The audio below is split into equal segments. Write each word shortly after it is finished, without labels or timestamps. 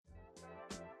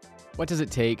What does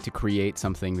it take to create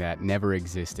something that never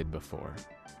existed before?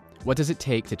 What does it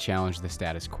take to challenge the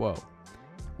status quo?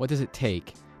 What does it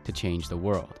take to change the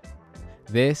world?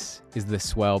 This is the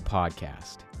Swell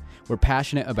Podcast. We're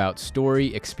passionate about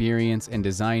story, experience, and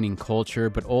designing culture,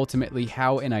 but ultimately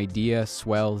how an idea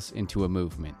swells into a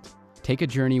movement. Take a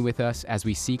journey with us as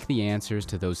we seek the answers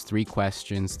to those three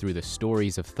questions through the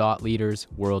stories of thought leaders,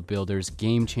 world builders,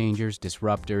 game changers,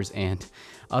 disruptors, and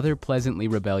other pleasantly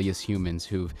rebellious humans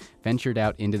who've ventured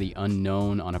out into the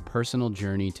unknown on a personal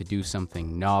journey to do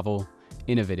something novel,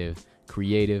 innovative,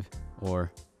 creative,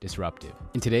 or disruptive.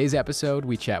 In today's episode,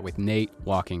 we chat with Nate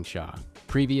Walkinshaw,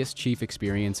 previous Chief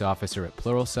Experience Officer at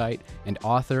Pluralsight and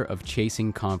author of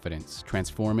Chasing Confidence,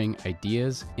 Transforming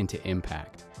Ideas into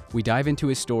Impact. We dive into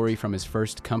his story from his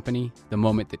first company, the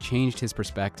moment that changed his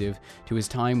perspective, to his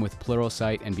time with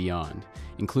Pluralsight and beyond,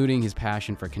 including his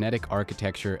passion for kinetic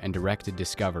architecture and directed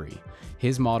discovery,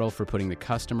 his model for putting the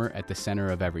customer at the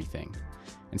center of everything.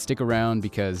 And stick around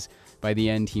because by the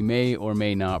end, he may or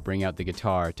may not bring out the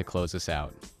guitar to close us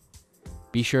out.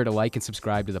 Be sure to like and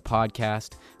subscribe to the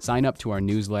podcast, sign up to our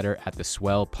newsletter at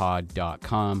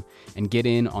theswellpod.com, and get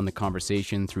in on the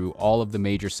conversation through all of the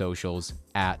major socials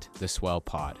at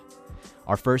theswellpod.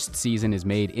 Our first season is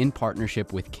made in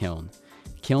partnership with Kiln.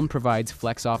 Kiln provides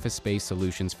flex office space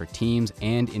solutions for teams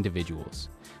and individuals.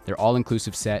 Their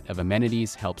all-inclusive set of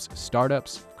amenities helps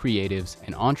startups, creatives,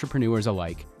 and entrepreneurs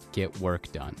alike get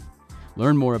work done.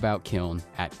 Learn more about Kiln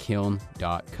at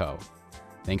kiln.co.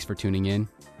 Thanks for tuning in.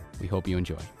 We hope you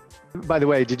enjoy. By the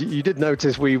way, you did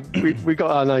notice we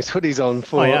got our nice hoodies on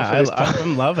for. Oh yeah,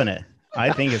 I'm loving it.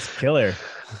 I think it's killer.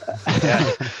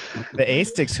 Yeah. The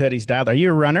A6 hoodies dialed. Are you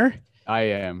a runner? I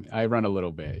am. I run a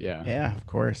little bit. Yeah. Yeah, of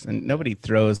course. And nobody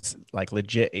throws like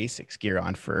legit A6 gear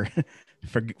on for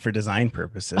design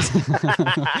purposes.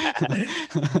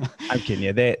 I'm kidding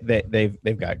you.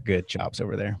 They've got good chops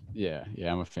over there. Yeah.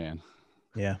 I'm a fan.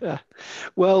 Yeah.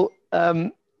 Well,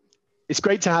 it's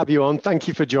great to have you on. Thank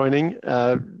you for joining,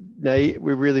 Nate.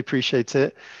 We really appreciate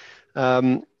it.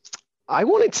 I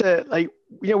wanted to,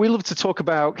 we love to talk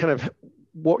about kind of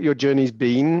what your journey's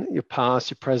been, your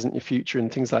past, your present, your future, and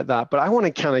things like that. But I want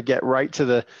to kind of get right to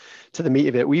the meat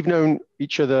of it. We've known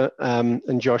each other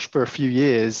and Josh for a few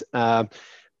years, and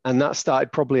that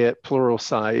started probably at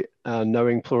Pluralsight,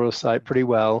 knowing Pluralsight pretty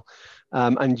well.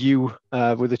 And you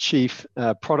were the chief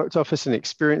product officer and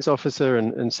experience officer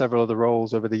and several other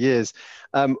roles over the years.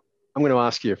 I'm going to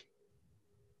ask you,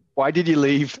 why did you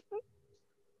leave?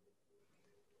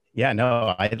 Yeah,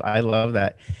 no, I love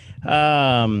that.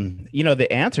 The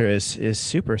answer is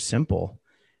super simple.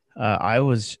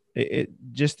 Just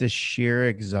the sheer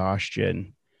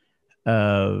exhaustion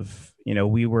of,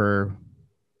 we were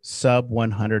sub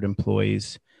 100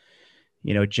 employees.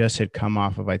 Just had come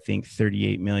off of, I think,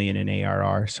 38 million in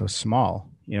ARR. So small,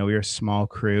 we were a small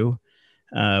crew.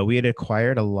 We had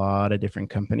acquired a lot of different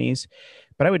companies,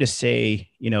 but I would just say,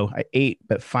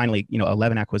 but finally,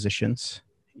 11 acquisitions.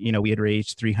 We had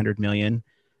raised $300 million.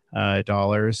 We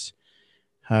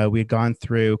had gone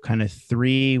through kind of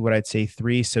three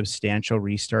substantial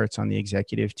restarts on the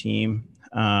executive team,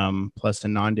 plus a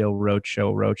non-deal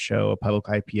roadshow, a public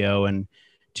IPO, and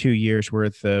 2 years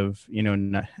worth of,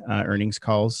 earnings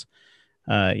calls.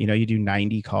 You do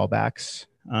 90 callbacks,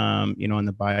 on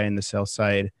the buy and the sell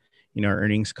side,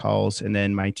 earnings calls. And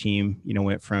then my team,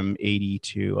 went from 80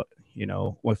 to,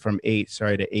 from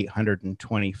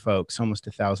 820 folks, almost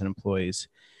 1,000 employees.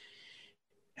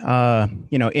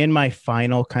 In my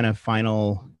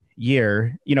final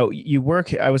year,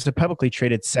 I was a publicly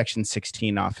traded Section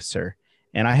 16 officer.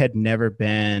 And I had never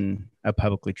been a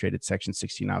publicly traded Section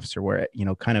 16 officer where,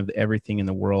 kind of everything in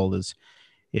the world is,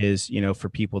 for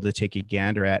people to take a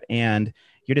gander at. And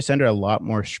you're just under a lot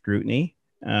more scrutiny,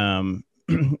 on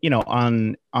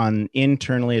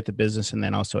internally at the business and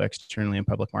then also externally in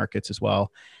public markets as well.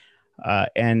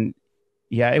 And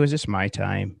yeah, it was just my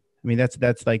time. I mean,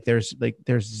 that's like, there's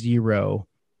zero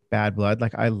bad blood.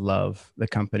 Like, I love the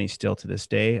company still to this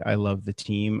day. I love the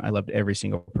team. I loved every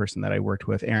single person that I worked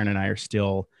with. Aaron and I are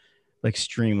still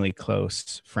extremely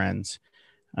close friends.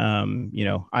 I'm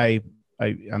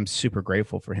super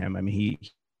grateful for him. I mean,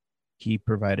 he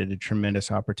provided a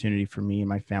tremendous opportunity for me and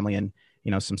my family, and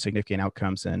some significant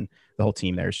outcomes. And the whole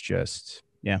team there's just,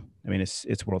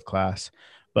 it's world class.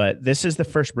 But this is the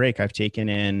first break I've taken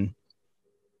in,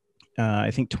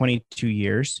 I think 22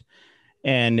 years,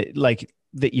 and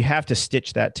that you have to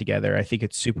stitch that together. I think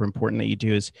it's super important that you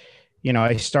do is,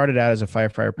 I started out as a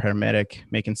firefighter paramedic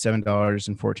making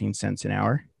 $7.14 an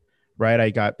hour, right? I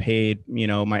got paid,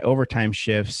 my overtime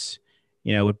shifts,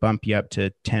 would bump you up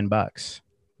to $10.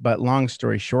 But long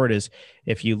story short is,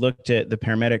 if you looked at the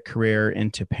paramedic career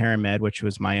into paramed, which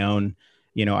was my own,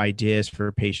 ideas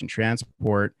for patient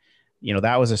transport,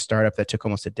 that was a startup that took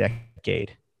almost a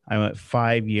decade. I went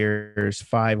 5 years,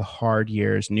 5 hard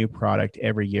years, new product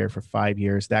every year for 5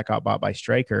 years. That got bought by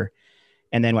Stryker.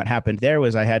 And then what happened there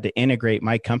was I had to integrate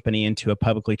my company into a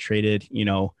publicly traded,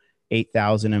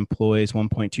 8,000 employees,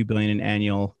 1.2 billion in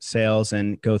annual sales,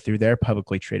 and go through their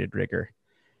publicly traded rigor.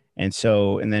 And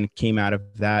then came out of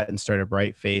that and started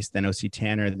Brightface, then OC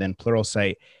Tanner, then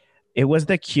Pluralsight. It was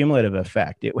the cumulative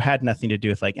effect. It had nothing to do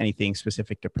with like anything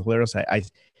specific to Pluralsight. I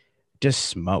just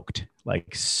smoked,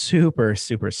 like super,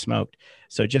 super smoked.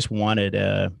 So just wanted,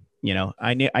 I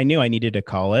knew I needed to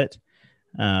call it,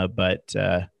 but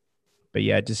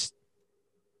yeah,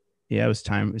 it was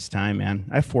time. It was time, man.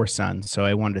 I have 4 sons, so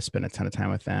I wanted to spend a ton of time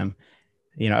with them.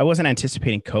 I wasn't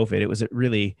anticipating COVID. It was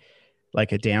really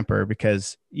like a damper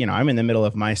because, I'm in the middle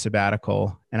of my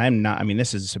sabbatical, and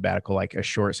this is a sabbatical, like a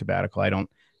short sabbatical.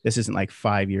 This isn't like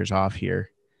 5 years off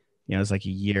here. It's like a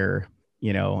year,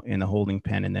 in the holding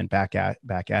pen and then back at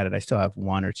it. I still have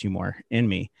 1 or 2 more in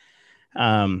me.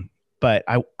 But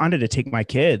I wanted to take my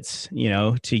kids,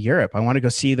 to Europe. I want to go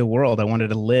see the world. I wanted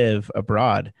to live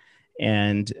abroad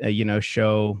and,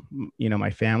 show, my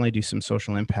family, do some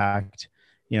social impact,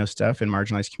 stuff in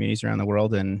marginalized communities around the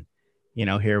world. And,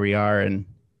 here we are in,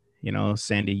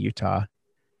 Sandy, Utah,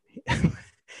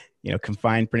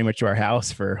 confined pretty much to our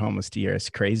house for almost a year. It's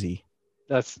crazy.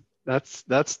 That's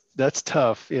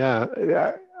tough.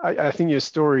 Yeah. I think your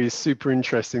story is super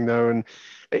interesting though. And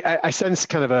I sense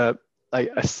kind of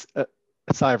a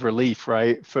sigh of relief,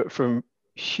 right? From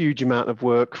huge amount of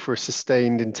work for a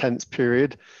sustained, intense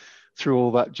period through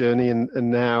all that journey. And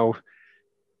now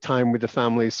time with the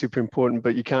family is super important,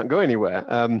 but you can't go anywhere.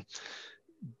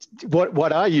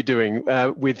 What are you doing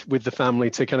with the family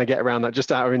to kind of get around that,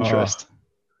 just out of interest?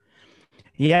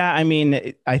 Yeah, I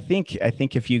mean, I think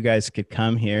if you guys could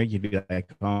come here, you'd be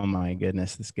like, oh my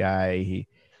goodness, this guy, he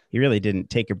really didn't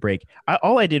take a break.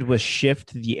 All I did was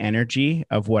shift the energy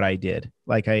of what I did.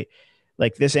 Like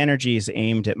this energy is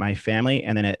aimed at my family,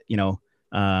 and then at,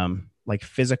 like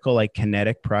physical, like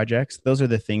kinetic projects. Those are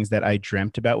the things that I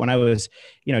dreamt about when I was,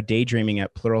 daydreaming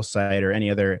at Pluralsight or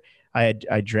any other.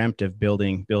 I dreamt of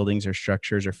building buildings or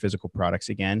structures or physical products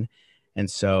again. And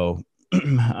so,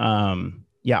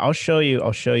 yeah, I'll show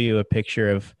you a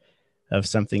picture of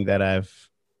something that I've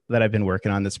been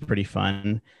working on that's pretty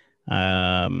fun.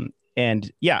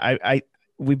 And yeah,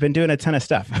 we've been doing a ton of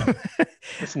stuff.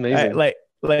 That's amazing.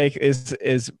 Like as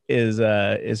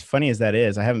funny as that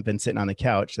is, I haven't been sitting on the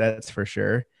couch, that's for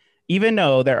sure. Even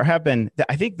though there have been,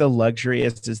 I think the luxury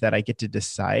is that I get to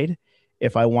decide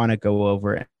if I want to go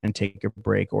over and take a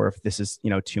break, or if this is,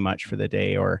 too much for the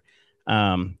day, or,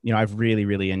 I've really,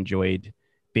 really enjoyed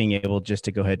being able just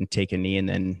to go ahead and take a knee and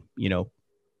then,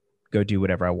 go do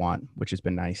whatever I want, which has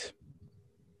been nice.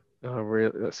 Oh,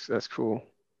 really? That's cool.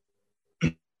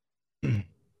 Let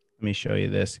me show you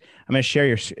this. I'm going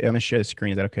to share the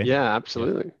screen. Is that okay? Yeah,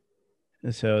 absolutely. Yeah.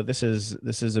 So this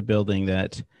is a building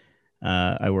that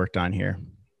I worked on here.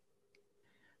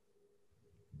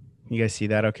 You guys see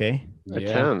that? Okay. I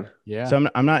can. Yeah. So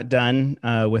I'm not done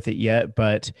with it yet,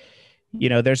 but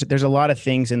there's a lot of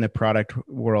things in the product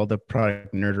world, the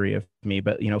product nerdery of me,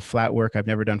 but flat work, I've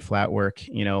never done flat work,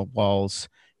 walls,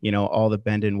 all the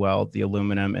bend and weld, the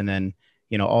aluminum, and then,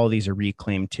 all these are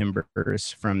reclaimed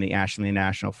timbers from the Ashland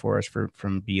National Forest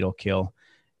from beetle kill.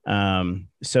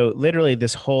 So literally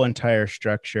this whole entire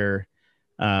structure,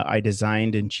 I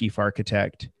designed in chief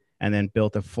architect, and then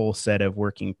built a full set of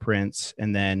working prints,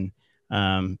 and then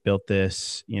built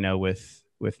this,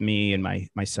 with me and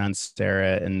my son,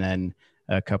 Sarah, and then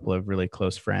a couple of really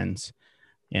close friends.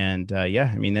 And yeah,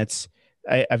 I mean,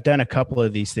 I've done a couple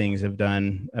of these things. I've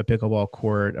done a pickleball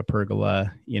court, a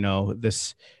pergola,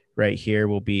 this right here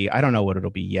will be, I don't know what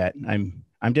it'll be yet.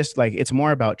 I'm just like, it's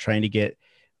more about trying to get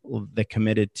the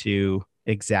committed to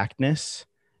exactness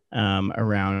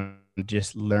around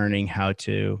just learning how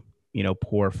to,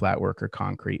 pour flat work or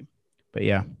concrete. But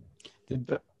yeah.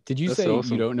 Did you say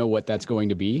awesome. You don't know what that's going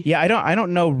to be? Yeah, I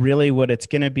don't know really what it's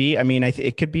going to be. I mean,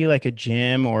 it could be like a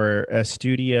gym or a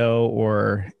studio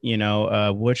or,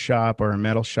 a wood shop or a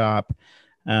metal shop.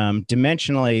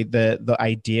 Dimensionally, the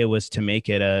idea was to make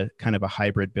it a kind of a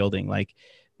hybrid building. Like,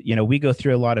 we go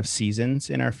through a lot of seasons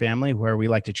in our family where we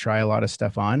like to try a lot of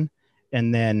stuff on,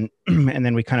 and then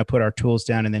we kind of put our tools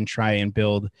down and then try and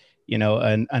build,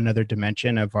 another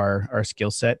dimension of our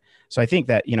skill set. So I think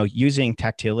that, using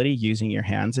tactility, using your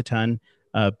hands a ton,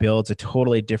 builds a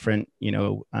totally different,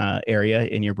 area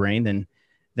in your brain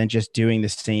than just doing the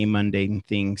same mundane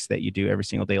things that you do every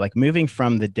single day. Like moving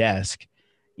from the desk,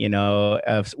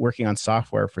 of working on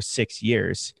software for 6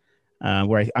 years,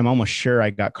 where I'm almost sure I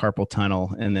got carpal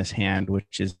tunnel in this hand,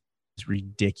 which is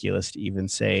ridiculous to even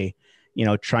say.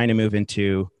 Trying to move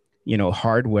into,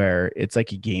 hardware, it's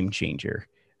like a game changer.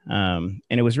 And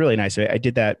it was really nice. I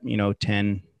did that,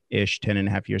 10 and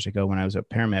a half years ago when I was a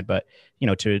paramed, but,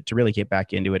 to really get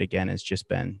back into it again has just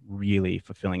been really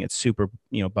fulfilling. It's super,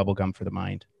 bubblegum for the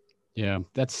mind. Yeah,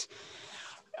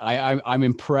 I'm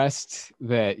impressed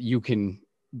that you can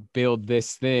build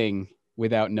this thing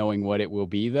without knowing what it will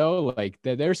be, though. Like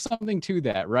there's something to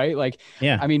that, right? Like,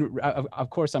 yeah, I mean, of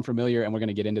course I'm familiar, and we're going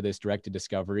to get into this directed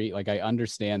discovery. Like, I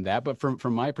understand that, but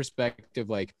from my perspective,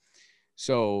 like,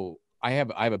 so I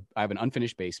have an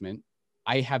unfinished basement.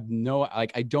 I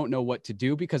don't know what to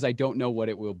do because I don't know what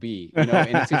it will be, and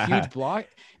it's a huge block.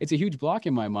 It's a huge block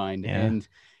in my mind. Yeah. And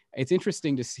it's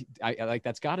interesting to see, I like,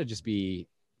 that's gotta just be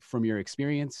from your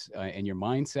experience and your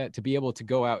mindset to be able to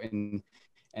go out and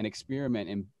experiment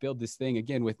and build this thing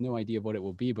again with no idea of what it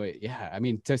will be. But yeah, I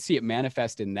mean, to see it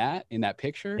manifest in that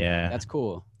picture, yeah, that's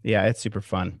cool. Yeah, it's super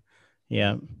fun.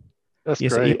 Yeah, that's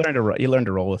great. You learn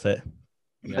to roll with it.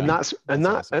 Yeah, and that's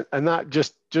awesome. and that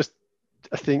just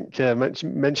I think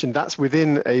mentioned that's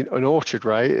within an orchard,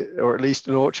 right? Or at least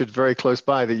an orchard very close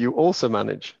by that you also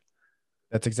manage.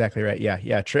 That's exactly right.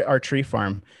 Yeah. Our tree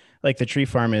farm, like the tree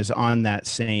farm, is on that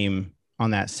same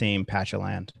patch of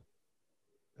land.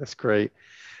 That's great.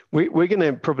 We're going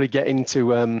to probably get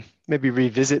into maybe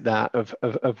revisit that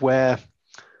of where,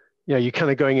 you're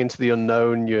kind of going into the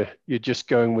unknown. You're just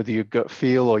going with your gut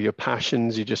feel or your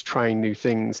passions. You're just trying new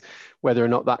things, whether or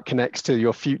not that connects to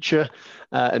your future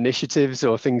initiatives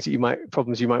or things that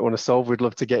problems you might want to solve. We'd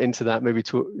love to get into that maybe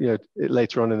to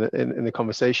later on in the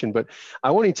conversation. But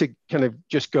I wanted to kind of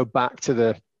just go back to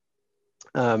the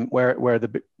where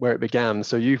it began.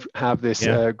 So you have this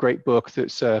great book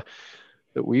that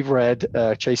we've read,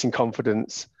 Chasing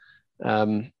Confidence,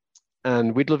 and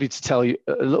we'd love you to tell you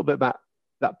a little bit about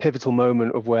that pivotal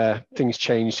moment of where things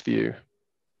changed for you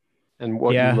and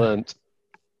what you learned.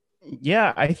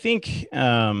 Yeah, I think,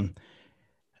 as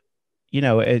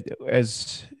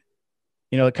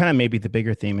kind of maybe the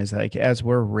bigger theme is like, as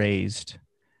we're raised,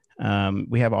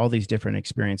 we have all these different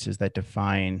experiences that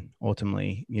define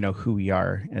ultimately, who we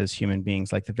are as human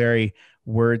beings. Like the very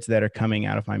words that are coming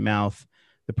out of my mouth,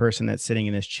 the person that's sitting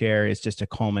in this chair is just a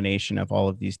culmination of all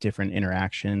of these different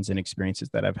interactions and experiences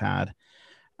that I've had.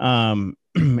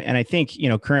 And I think,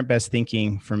 current best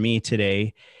thinking for me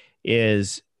today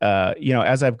is,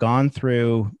 as I've gone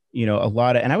through, a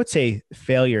lot of, and I would say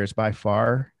failures by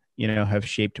far, have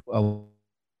shaped a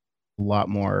lot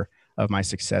more of my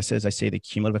successes. I say the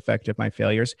cumulative effect of my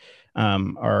failures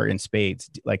are in spades,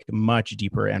 like much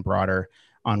deeper and broader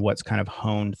on what's kind of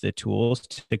honed the tools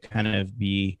to kind of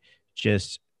be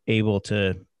just able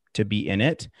to be in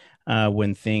it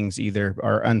when things either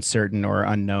are uncertain or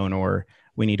unknown, or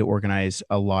we need to organize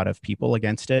a lot of people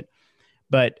against it.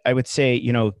 But I would say,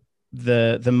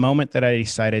 the moment that I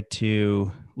decided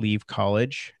to leave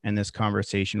college and this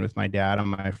conversation with my dad on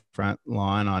my front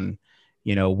lawn on,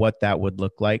 what that would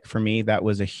look like for me, that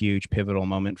was a huge pivotal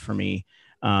moment for me.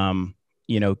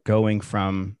 Going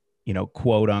from,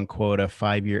 quote unquote, a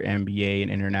 5-year MBA in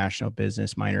international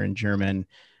business, minor in German,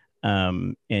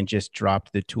 and just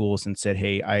dropped the tools and said,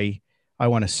 hey, I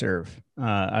want to serve.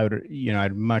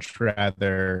 I'd much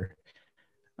rather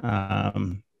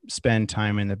spend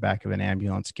time in the back of an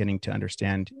ambulance getting to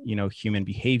understand, human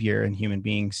behavior and human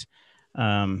beings.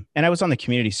 And I was on the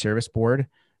community service board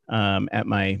at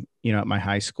my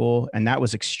high school, and that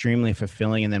was extremely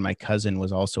fulfilling. And then my cousin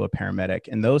was also a paramedic,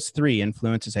 and those three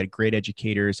influences had great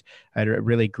educators. I had a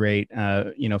really great,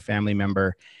 family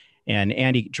member, and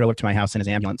Andy drove up to my house in his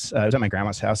ambulance. I was at my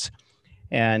grandma's house,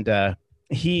 and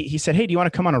he said, hey, do you want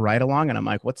to come on a ride along? And I'm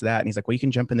like, what's that? And he's like, well, you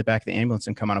can jump in the back of the ambulance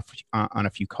and come on a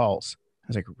few calls. I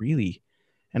was like, really?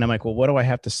 And I'm like, well, what do I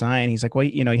have to sign? He's like, well,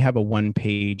 you have a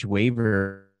 1-page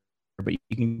waiver, but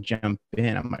you can jump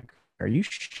in. I'm like, are you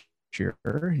sure?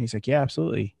 And he's like, yeah,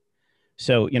 absolutely.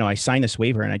 So, I signed this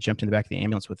waiver and I jumped in the back of the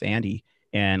ambulance with Andy,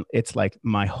 and it's like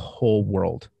my whole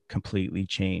world completely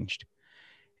changed.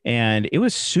 And it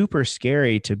was super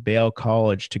scary to bail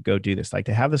college to go do this, like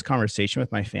to have this conversation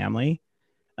with my family.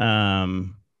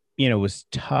 Was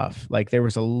tough. Like there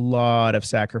was a lot of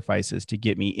sacrifices to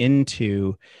get me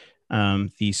into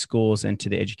these schools and to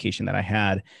the education that I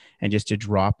had, and just to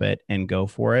drop it and go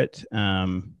for it.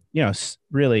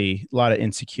 Really a lot of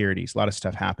insecurities, a lot of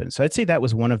stuff happened. So I'd say that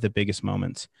was one of the biggest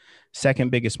moments. Second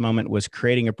biggest moment was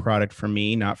creating a product for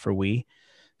me, not for we.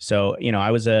 So,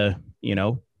 I was an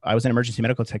emergency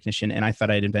medical technician, and I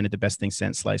thought I'd invented the best thing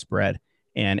since sliced bread.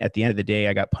 And at the end of the day,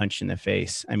 I got punched in the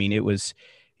face. I mean, it was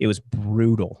It was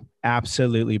brutal,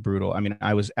 absolutely brutal. I mean,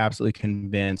 I was absolutely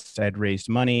convinced. I'd raised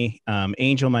money.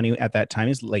 Angel money at that time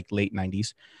is like late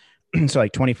 90s. So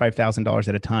like $25,000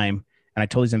 at a time. And I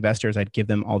told these investors I'd give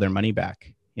them all their money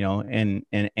back, you know,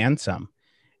 and some.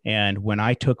 And when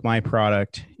I took my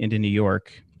product into New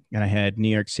York, and I had New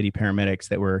York City paramedics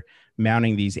that were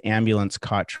mounting these ambulance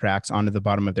cot tracks onto the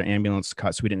bottom of their ambulance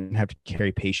cot so we didn't have to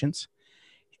carry patients.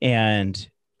 And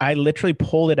I literally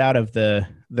pulled it out of the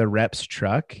rep's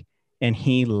truck, and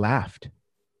he laughed.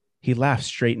 He laughed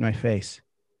straight in my face.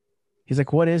 He's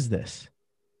like, "What is this?"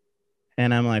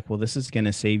 And I'm like, "Well, this is going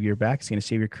to save your back. It's going to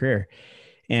save your career."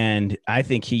 And I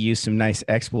think he used some nice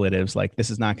expletives like, "This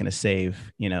is not going to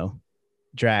save, you know,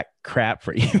 drac crap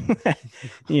for you."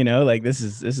 You know, like this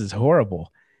is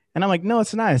horrible. And I'm like, "No,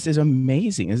 it's not. This is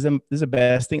amazing. This is the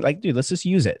best thing. Like, dude, let's just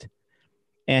use it."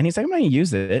 And he's like, "I'm not gonna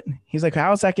use it." He's like,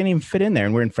 "How is that gonna even fit in there?"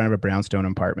 And we're in front of a brownstone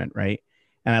apartment, right?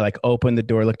 And I like opened the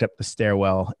door, looked up the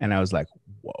stairwell, and I was like,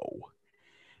 "Whoa."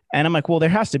 And I'm like, "Well, there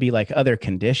has to be like other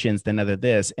conditions than other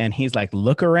this." And he's like,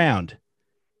 "Look around.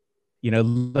 You know,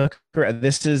 look.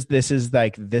 This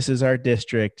is our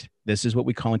district. This is what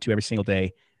we call into every single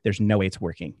day. There's no way it's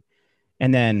working."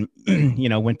 And then, you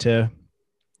know, went to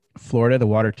Florida. The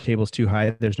water table's too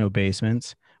high. There's no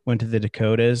basements. Went to the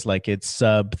Dakotas, like it's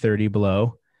sub 30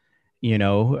 below, you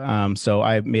know. So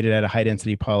I made it out of high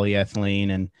density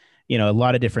polyethylene and, you know, a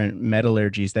lot of different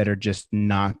metallurgies that are just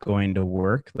not going to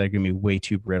work. They're going to be way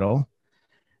too brittle,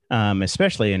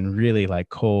 especially in really like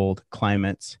cold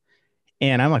climates.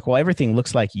 And I'm like, well, everything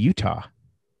looks like Utah.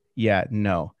 Yeah,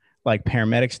 no. Like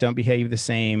paramedics don't behave the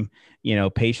same. You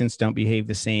know, patients don't behave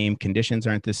the same. Conditions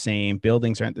aren't the same.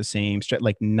 Buildings aren't the same.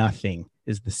 Like nothing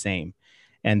is the same.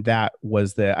 And that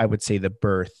was I would say the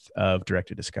birth of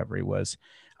directed discovery was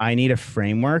I need a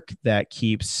framework that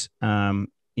keeps,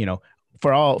 you know,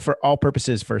 for all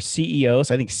purposes for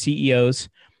CEOs, I think CEOs,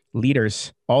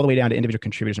 leaders, all the way down to individual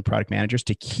contributors and product managers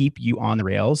to keep you on the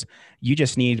rails. You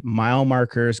just need mile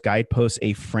markers, guideposts,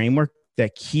 a framework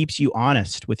that keeps you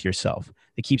honest with yourself,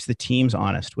 that keeps the teams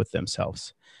honest with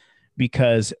themselves.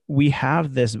 Because we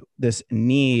have this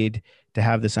need to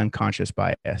have this unconscious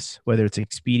bias, whether it's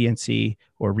expediency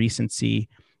or recency,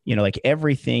 you know, like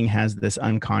everything has this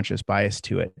unconscious bias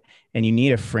to it. And you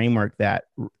need a framework that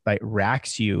like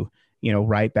racks you, you know,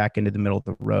 right back into the middle of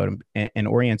the road and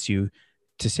orients you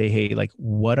to say, hey, like,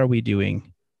 what are we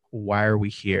doing? Why are we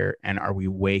here? And are we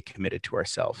way committed to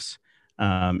ourselves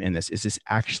in this? Is this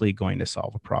actually going to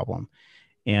solve a problem?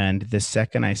 And the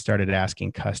second I started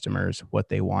asking customers what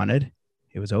they wanted,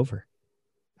 it was over.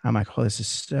 I'm like, oh, this is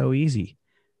so easy.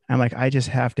 I'm like, I just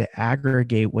have to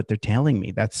aggregate what they're telling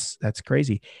me. That's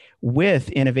crazy.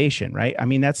 With innovation, right? I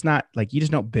mean, that's not like you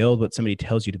just don't build what somebody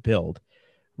tells you to build,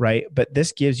 right? But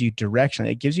this gives you direction.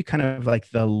 It gives you kind of like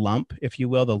the lump, if you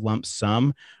will, the lump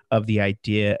sum of the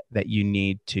idea that you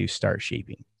need to start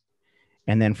shaping.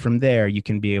 And then from there, you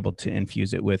can be able to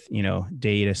infuse it with, you know,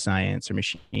 data science or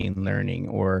machine learning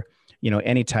or, you know,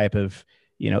 any type of,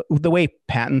 you know, the way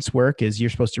patents work is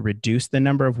you're supposed to reduce the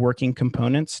number of working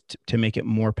components to make it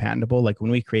more patentable. Like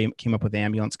when we came up with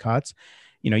ambulance cots,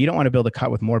 you know, you don't want to build a cot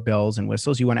with more bells and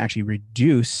whistles. You want to actually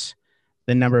reduce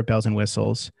the number of bells and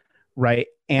whistles, right?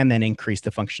 And then increase the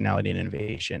functionality and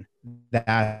innovation.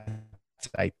 That's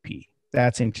IP.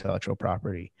 That's intellectual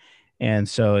property. And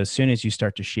so as soon as you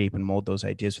start to shape and mold those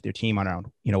ideas with your team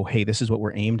around, you know, hey, this is what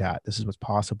we're aimed at. This is what's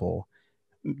possible.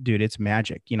 Dude, it's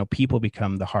magic. You know, people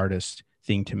become the hardest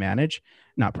thing to manage,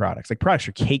 not products. Like products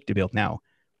are cake to build now.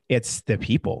 It's the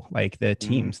people, like the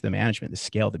teams, the management, the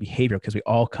scale, the behavior, because we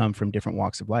all come from different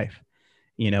walks of life,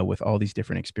 you know, with all these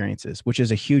different experiences, which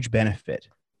is a huge benefit,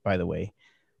 by the way.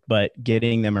 But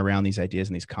getting them around these ideas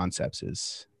and these concepts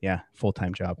is, yeah,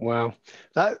 full-time job. Wow.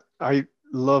 I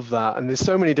love that. And there's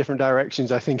so many different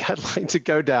directions I think I'd like to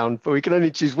go down, but we can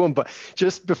only choose one. But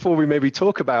just before we maybe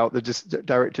talk about the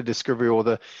directed discovery or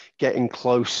the getting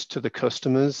close to the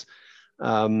customers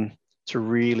to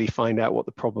really find out what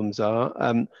the problems are,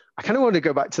 I kind of want to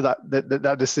go back to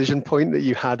that decision point that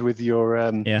you had with your,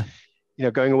 you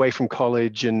know, going away from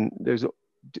college, and there's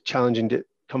challenging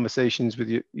conversations with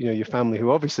your family,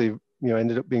 who obviously, you know,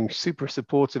 ended up being super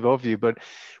supportive of you. But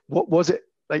what was it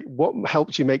like? What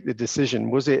helped you make the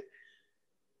decision? Was it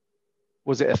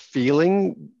a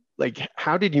feeling? Like,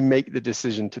 how did you make the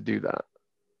decision to do that?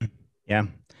 Yeah,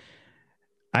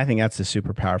 I think that's a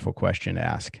super powerful question to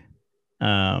ask.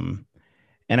 And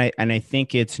I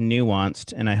think it's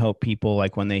nuanced, and I hope people,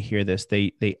 like, when they hear this,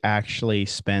 they actually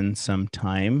spend some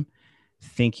time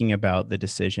thinking about the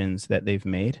decisions that they've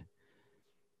made.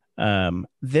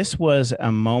 This was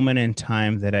a moment in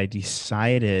time that I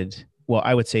decided, well,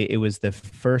 I would say it was the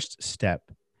first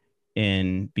step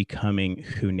in becoming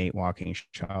who Nate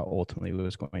Walkingshaw ultimately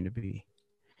was going to be.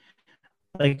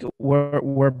 Like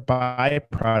we're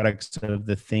byproducts of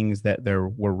the things that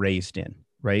we're raised in,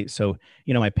 right? So,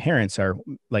 my parents are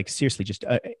like seriously just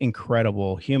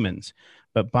incredible humans,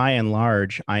 but by and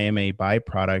large, I am a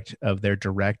byproduct of their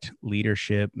direct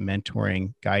leadership,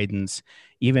 mentoring, guidance,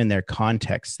 even their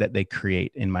context that they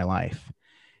create in my life.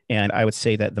 And I would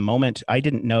say that the moment I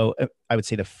didn't know, I would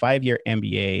say the 5-year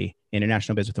MBA,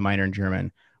 International Business with a minor in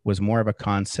German, was more of a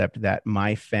concept that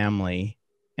my family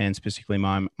and specifically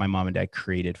my mom and dad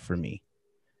created for me.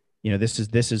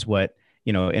 This is what,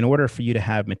 in order for you to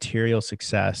have material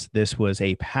success, this was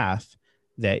a path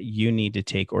that you need to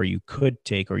take, or you could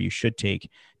take, or you should take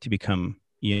to become,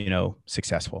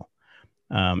 successful.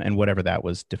 And whatever that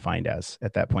was defined as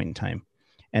at that point in time.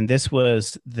 And this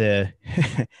was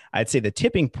I'd say the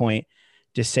tipping point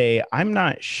to say, I'm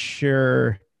not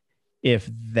sure if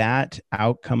that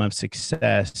outcome of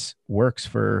success works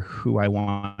for who I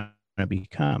want to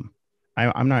become.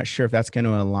 I'm not sure if that's going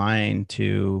to align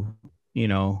to,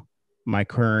 my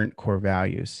current core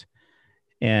values.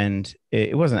 And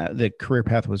it wasn't the career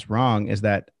path was wrong, is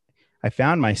that I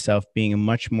found myself being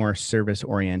much more service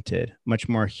oriented, much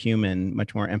more human,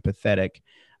 much more empathetic.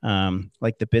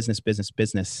 Like the business,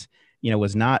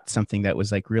 was not something that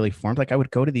was like really formed. Like I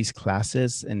would go to these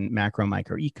classes in macro,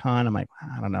 micro, econ. I'm like,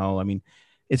 I don't know. I mean,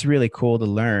 it's really cool to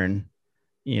learn,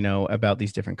 about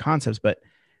these different concepts. But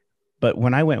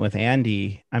when I went with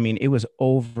Andy, I mean, it was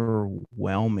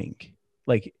overwhelming.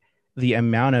 Like the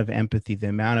amount of empathy, the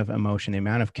amount of emotion, the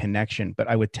amount of connection. But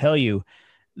I would tell you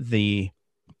the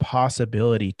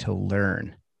possibility to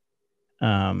learn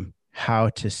how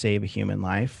to save a human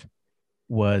life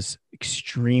was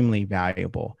extremely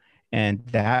valuable. And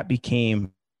that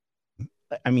became,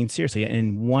 I mean, seriously,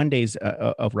 in one days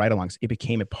of ride-alongs, it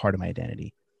became a part of my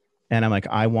identity. And I'm like,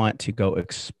 I want to go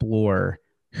explore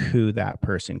who that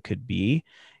person could be.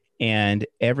 And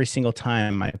every single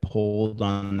time I pulled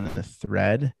on the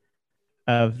thread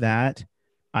of that,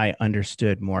 I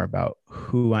understood more about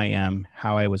who I am,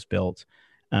 how I was built,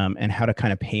 and how to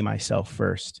kind of pay myself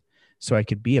first so I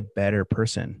could be a better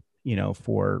person,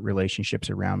 for relationships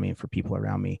around me and for people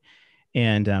around me.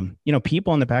 And,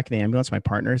 people in the back of the ambulance, my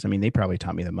partners, I mean, they probably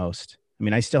taught me the most. I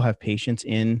mean, I still have patients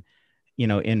in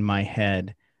my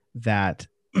head that,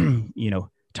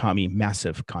 taught me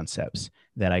massive concepts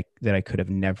that I could have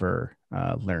never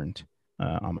learned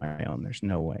on my own. There's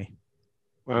no way.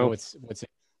 Wow.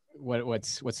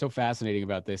 What's so fascinating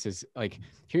about this is like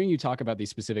hearing you talk about these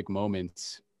specific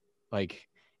moments, like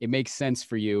it makes sense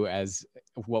for you as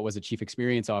what was a chief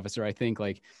experience officer. I think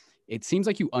like it seems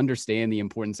like you understand the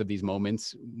importance of these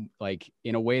moments, like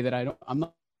in a way that I'm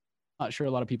not sure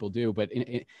a lot of people do, but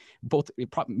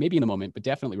maybe in the moment, but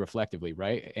definitely reflectively.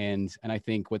 Right. And I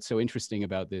think what's so interesting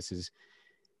about this is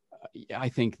I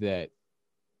think that,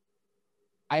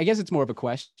 I guess it's more of a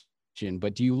question,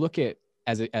 but do you look at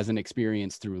as an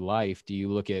experience through life, do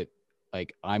you look at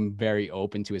like, I'm very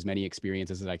open to as many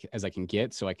experiences as I can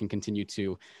get, so I can continue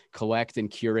to collect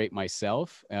and curate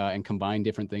myself and combine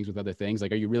different things with other things?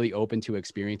 Like, are you really open to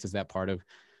experience? Is that part of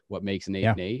what makes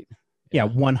Nate Nate? Yeah,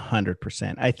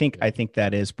 100%. I think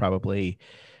that is probably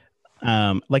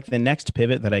like the next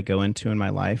pivot that I go into in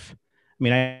my life. I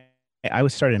mean, I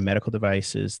was started in medical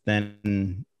devices,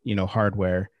 then,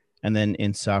 hardware, and then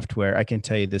in software. I can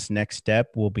tell you this next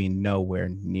step will be nowhere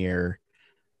near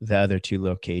the other two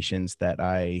locations that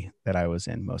I was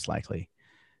in, most likely.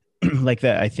 Like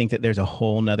that, I think that there's a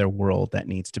whole nother world that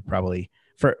needs to probably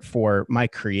for my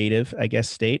creative, I guess,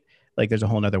 state. Like there's a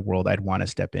whole nother world I'd want to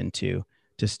step into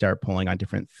to start pulling on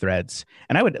different threads.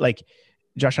 And I would like,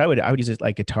 Josh, I would use it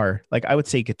like guitar. Like I would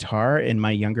say guitar in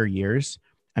my younger years.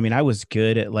 I mean, I was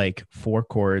good at like 4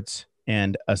 chords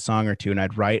and a song or two, and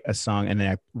I'd write a song and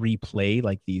then I replay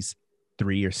like these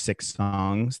 3 or 6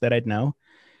 songs that I'd know.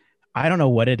 I don't know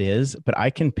what it is, but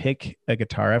I can pick a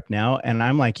guitar up now and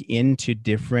I'm like into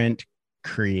different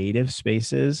creative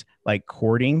spaces, like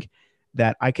chording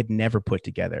that I could never put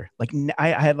together. Like I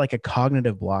had like a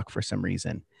cognitive block for some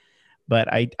reason, but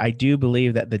I do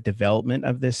believe that the development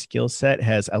of this skill set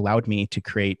has allowed me to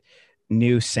create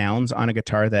new sounds on a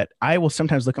guitar that I will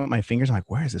sometimes look at my fingers. I'm like,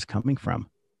 where is this coming from?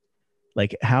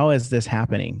 Like, how is this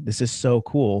happening? This is so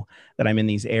cool that I'm in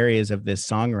these areas of this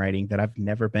songwriting that I've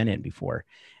never been in before.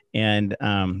 And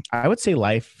I would say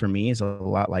life for me is a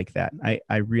lot like that.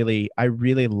 I really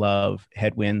love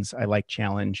headwinds. I like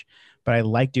challenge, but I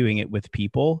like doing it with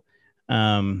people,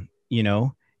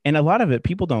 and a lot of it,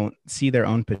 people don't see their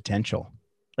own potential.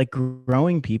 Like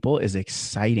growing people is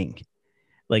exciting.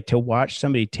 Like to watch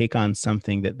somebody take on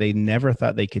something that they never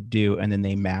thought they could do and then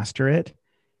they master it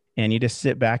and you just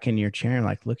sit back in your chair and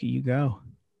like, look at you go.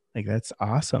 Like, that's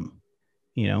awesome.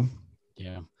 Yeah.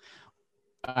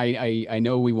 I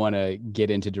know we want to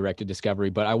get into directed discovery,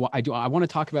 but I want to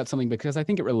talk about something because I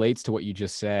think it relates to what you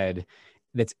just said.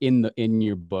 That's in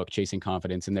your book, Chasing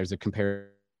Confidence, and there's a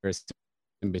comparison,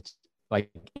 like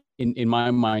in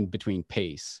my mind, between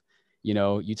pace.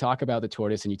 You talk about the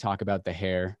tortoise and you talk about the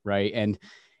hare, right?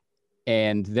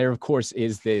 And there, of course,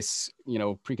 is this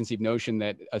preconceived notion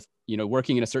that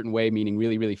working in a certain way, meaning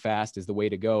really, really fast, is the way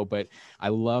to go. But I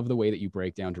love the way that you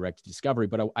break down directed discovery.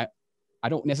 But I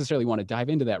don't necessarily want to dive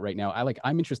into that right now.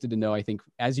 I'm interested to know, I think,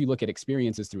 as you look at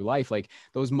experiences through life, like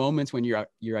those moments when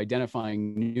you're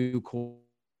identifying new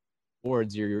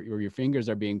chords, your fingers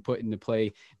are being put into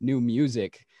play new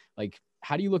music. Like,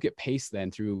 how do you look at pace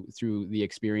then through the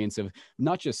experience of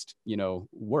not just,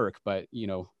 work, but,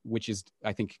 which is,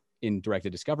 I think, in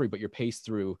directed discovery, but your pace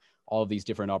through all of these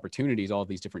different opportunities, all of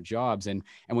these different jobs. And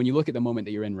when you look at the moment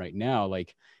that you're in right now,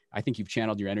 like, I think you've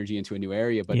channeled your energy into a new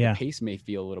area, but the pace may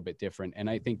feel a little bit different. And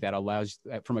I think that allows,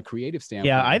 from a creative standpoint.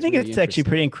 Yeah, I think it's actually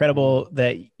pretty incredible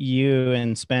that you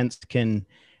and Spence can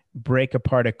break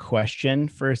apart a question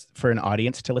for an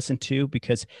audience to listen to,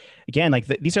 because again, like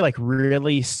these are like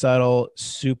really subtle,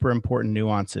 super important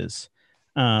nuances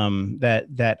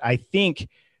that I think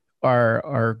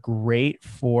are great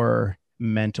for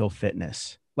mental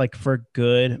fitness, like for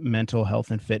good mental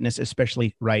health and fitness,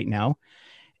 especially right now.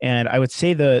 And I would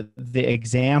say the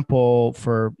example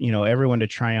for everyone to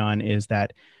try on is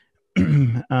that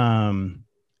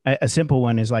a simple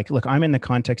one is like, look, I'm in the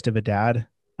context of a dad,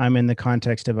 I'm in the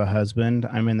context of a husband,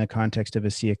 I'm in the context of a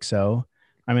CXO,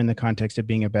 I'm in the context of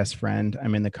being a best friend,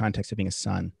 I'm in the context of being a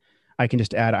son. I can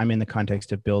just add, I'm in the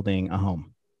context of building a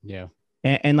home. Yeah.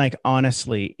 And like,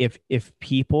 honestly, if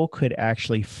people could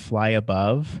actually fly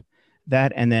above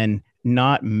that and then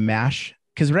not mash,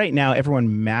 because right now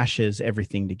everyone mashes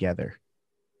everything together.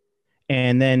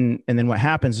 And then what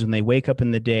happens is when they wake up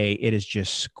in the day, it is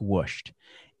just squished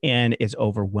and it's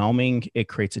overwhelming. It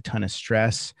creates a ton of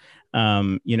stress.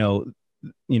 The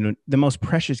most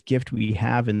precious gift we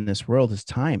have in this world is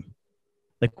time.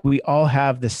 Like, we all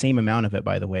have the same amount of it,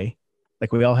 by the way.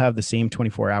 Like, we all have the same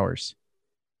 24 hours.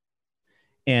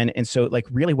 And so, like,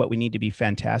 really what we need to be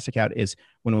fantastic at is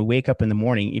when we wake up in the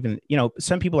morning, even,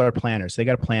 some people are planners. They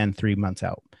got to plan 3 months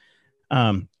out.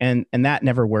 And that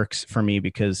never works for me,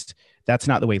 because that's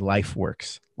not the way life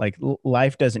works. Like,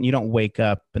 life doesn't, you don't wake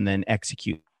up and then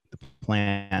execute the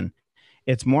plan.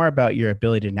 It's more about your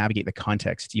ability to navigate the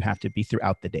context you have to be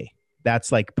throughout the day.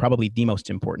 That's like probably the most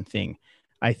important thing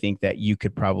I think that you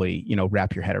could probably,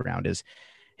 wrap your head around is,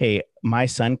 hey, my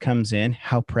son comes in,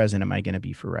 how present am I going to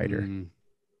be for Ryder?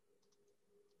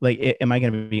 Like, am I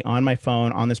going to be on my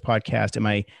phone on this podcast? Am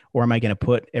I going to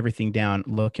put everything down,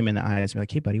 look him in the eyes, and be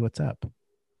like, hey, buddy, what's up?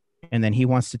 And then he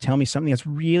wants to tell me something that's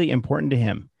really important to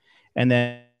him. And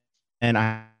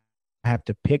I have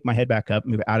to pick my head back up,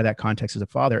 move out of that context as a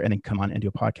father, and then come on and do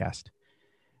a podcast.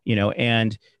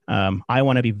 I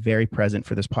want to be very present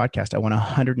for this podcast. I want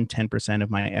 110% of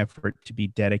my effort to be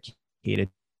dedicated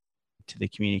to the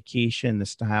communication, the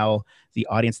style, the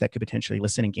audience that could potentially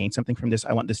listen and gain something from this.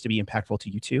 I want this to be impactful to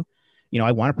you too.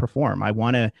 I want to perform. I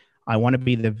want to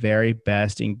be the very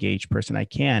best engaged person I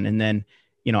can. And then,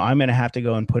 I'm going to have to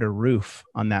go and put a roof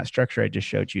on that structure I just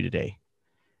showed you today.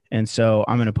 And so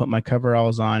I'm going to put my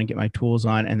coveralls on and get my tools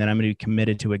on, and then I'm going to be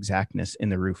committed to exactness in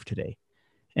the roof today.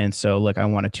 And so, look, I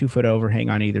want a 2-foot overhang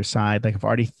on either side. Like, I've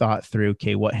already thought through,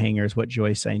 okay, what hangers, what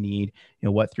joists I need,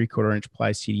 what 3/4 inch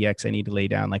ply CDX I need to lay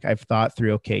down. Like, I've thought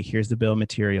through, okay, here's the bill of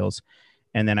materials.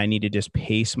 And then I need to just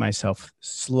pace myself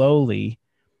slowly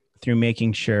through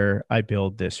making sure I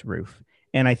build this roof.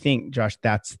 And I think, Josh,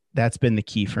 that's been the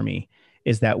key for me,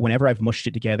 is that whenever I've mushed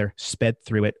it together, sped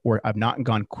through it, or I've not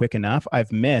gone quick enough,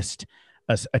 I've missed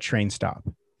a train stop.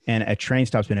 And a train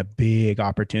stop's been a big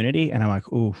opportunity. And I'm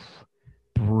like, oof,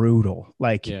 brutal.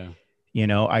 Like,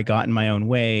 I got in my own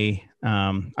way.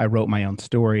 I wrote my own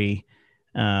story.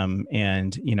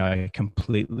 And I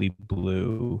completely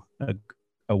blew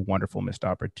a wonderful missed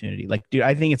opportunity. Like, dude,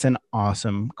 I think it's an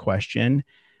awesome question.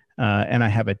 And I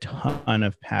have a ton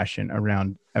of passion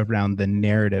around the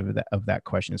narrative of that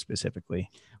question specifically.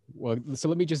 Well, so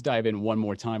let me just dive in one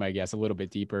more time, I guess, a little bit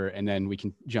deeper, and then we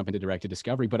can jump into directed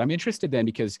discovery. But I'm interested then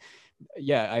because,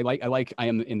 I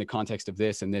am in the context of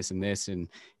this and this and this, and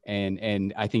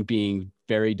I think being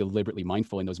very deliberately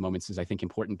mindful in those moments is, I think,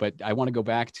 important. But I want to go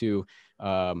back to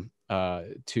what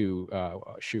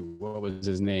was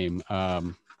his name? I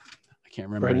can't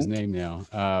remember his name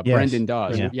now. Brendan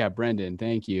Dawes. Yeah, Brendan.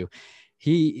 Thank you.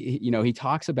 he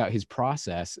talks about his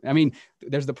process. I mean,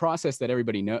 there's the process that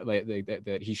everybody know,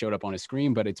 that he showed up on his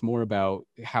screen, but it's more about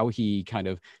how he kind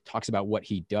of talks about what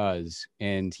he does.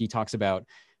 And he talks about,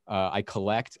 I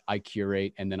collect, I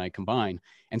curate, and then I combine.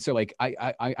 And so like,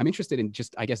 I'm interested in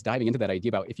just, I guess, diving into that idea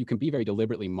about if you can be very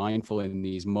deliberately mindful in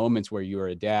these moments where you're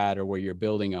a dad, or where you're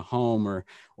building a home, or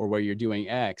where you're doing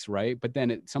X, right? But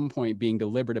then at some point being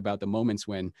deliberate about the moments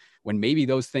when maybe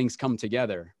those things come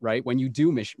together, right? When you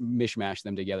do mishmash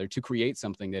them together to create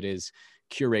something that is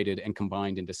curated and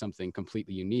combined into something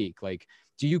completely unique. Like,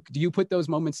 do you put those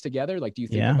moments together? Like, do you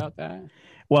think about that?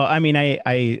 Well, I mean,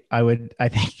 I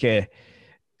think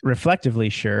reflectively,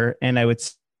 sure. And I would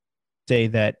say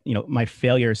that, my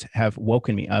failures have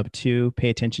woken me up to pay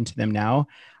attention to them now.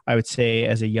 I would say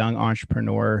as a young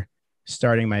entrepreneur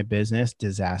starting my business,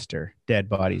 disaster, dead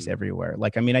bodies everywhere.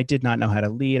 Like, I mean, I did not know how to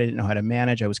lead. I didn't know how to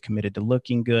manage. I was committed to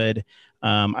looking good.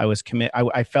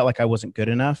 I felt like I wasn't good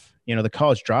enough. The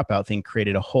college dropout thing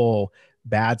created a whole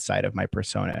bad side of my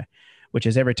persona, which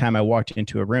is every time I walked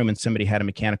into a room and somebody had a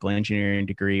mechanical engineering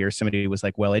degree, or somebody was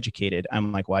like well-educated,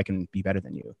 I'm like, well, I can be better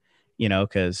than you,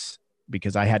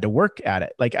 because I had to work at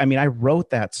it. Like, I mean, I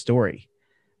wrote that story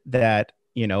that,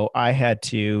 I had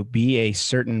to be a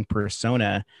certain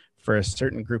persona for a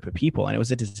certain group of people, and it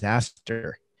was a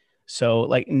disaster. So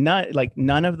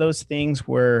none of those things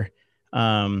were,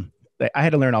 I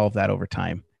had to learn all of that over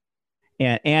time.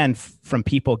 And from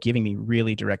people giving me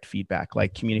really direct feedback,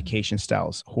 like communication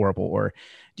styles horrible, or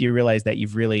do you realize that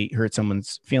you've really hurt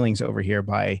someone's feelings over here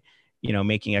by,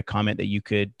 making a comment that you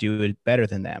could do it better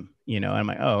than them, and I'm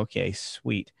like, oh, okay,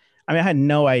 sweet. I mean, I had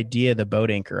no idea the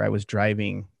boat anchor I was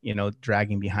driving,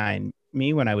 dragging behind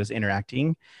me when I was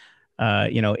interacting,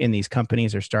 in these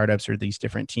companies or startups or these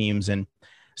different teams. And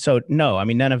so, no, I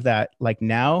mean, none of that. Like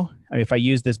now, I mean, if I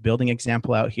use this building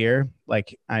example out here,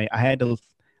 like I had to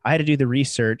do the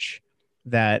research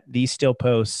that these steel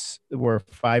posts were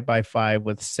 5x5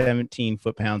 with 17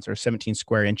 foot-pounds or 17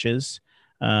 square inches,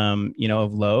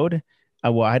 of load.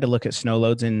 Well, I had to look at snow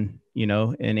loads in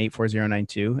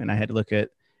 84092, and I had to look at,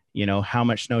 how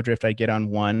much snow drift I'd get on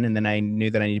one. And then I knew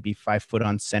that I need to be 5 foot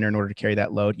on center in order to carry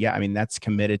that load. Yeah. I mean, that's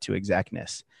committed to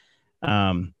exactness.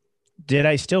 Did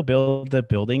I still build the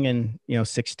building in,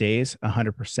 6 days?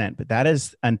 100%, but that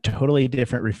is a totally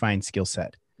different refined skill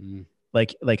set. Mm.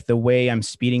 Like the way I'm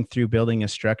speeding through building a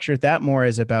structure, that more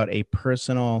is about a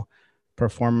personal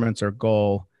performance or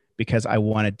goal, because I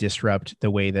want to disrupt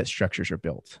the way that structures are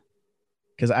built.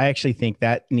 Because I actually think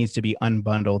that needs to be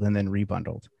unbundled and then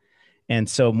rebundled. And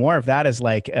so more of that is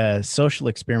like a social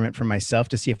experiment for myself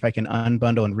to see if I can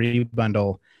unbundle and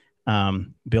rebundle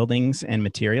buildings and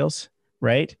materials,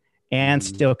 right? And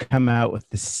still come out with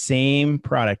the same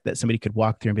product that somebody could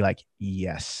walk through and be like,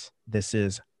 yes, this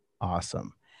is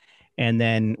awesome. And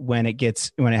then when it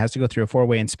has to go through a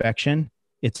 4-way inspection,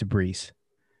 it's a breeze.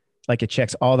 Like, it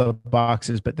checks all the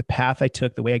boxes, but the path I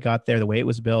took, the way I got there, the way it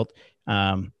was built,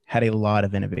 had a lot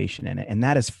of innovation in it. And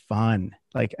that is fun.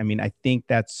 Like, I mean, I think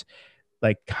that's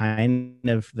like kind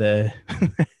of the,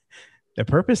 the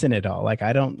purpose in it all. Like,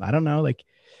 I don't know. Like,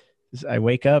 I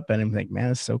wake up and I'm like,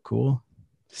 man, it's so cool.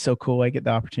 So cool. I get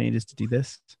the opportunity just to do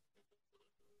this.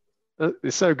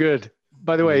 It's so good.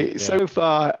 By the way, so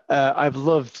far, I've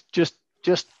loved just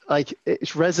like,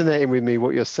 it's resonating with me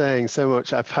what you're saying so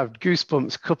much. I've had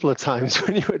goosebumps a couple of times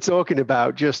when you were talking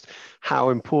about just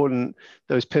how important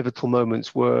those pivotal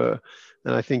moments were.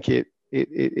 And I think I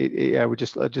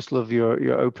just love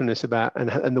your openness about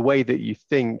and the way that you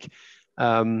think.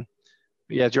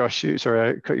 Yeah, Josh, sorry,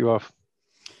 I cut you off.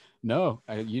 No,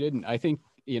 you didn't. I think,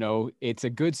 it's a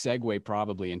good segue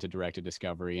probably into directed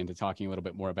discovery, into talking a little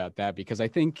bit more about that, because I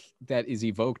think that is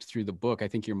evoked through the book. I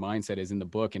think your mindset is in the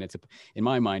book, and in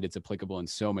my mind, it's applicable in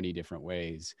so many different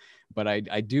ways. But I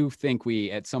do think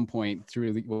we, at some point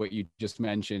through what you just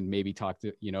mentioned, maybe talked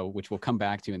to, which we'll come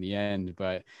back to in the end,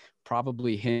 but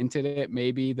probably hinted at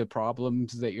maybe the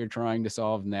problems that you're trying to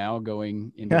solve now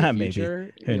going into the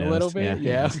future a little bit.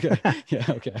 Yeah. Okay. Yeah.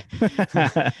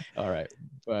 Okay. All right.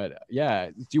 But yeah,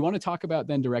 do you want to talk about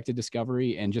then directed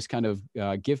discovery and just kind of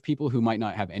give people who might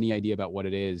not have any idea about what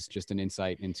it is, just an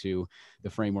insight into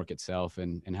the framework itself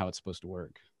and how it's supposed to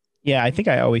work? Yeah, I think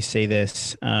I always say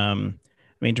this. I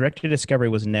mean, directed discovery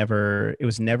was never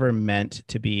meant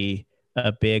to be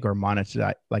a big or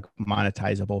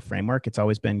monetizable framework. It's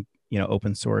always been,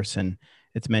 open source, and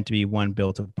it's meant to be one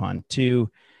built upon two.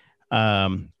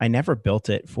 I never built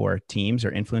it for teams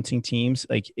or influencing teams.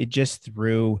 Like, it just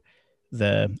through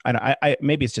I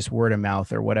maybe it's just word of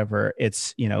mouth or whatever.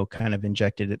 It's, kind of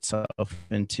injected itself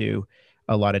into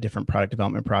a lot of different product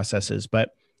development processes.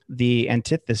 But the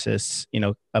antithesis,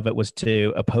 of it was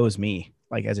to oppose me,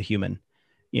 like as a human.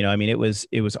 I mean, it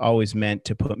was always meant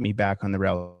to put me back on the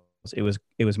rails. It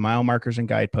was mile markers and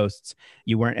guideposts.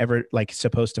 You weren't ever like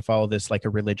supposed to follow this like a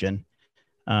religion.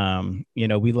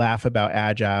 We laugh about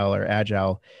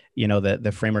agile,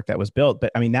 the framework that was built,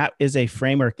 but I mean, that is a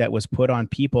framework that was put on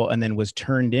people and then was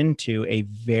turned into a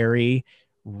very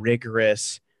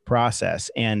rigorous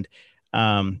process. And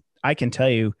I can tell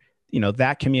you,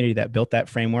 that community that built that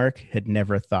framework had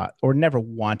never thought or never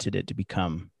wanted it to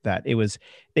become that.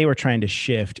 They were trying to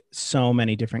shift so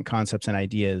many different concepts and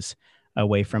ideas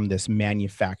away from this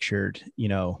manufactured,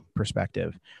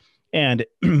 perspective. And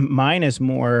mine is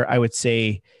more, I would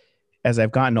say, as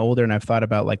I've gotten older and I've thought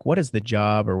about like, what is the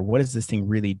job or what is this thing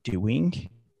really doing?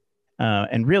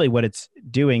 And really what it's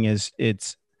doing is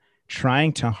it's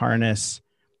trying to harness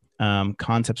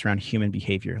concepts around human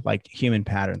behavior, like human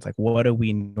patterns. Like, what do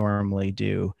we normally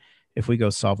do if we go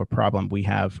solve a problem? We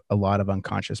have a lot of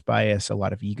unconscious bias, a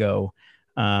lot of ego.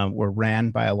 We're ran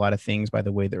by a lot of things by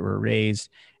the way that we're raised.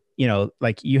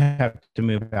 Like you have to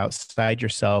move outside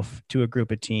yourself to a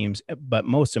group of teams, but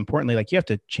most importantly, like you have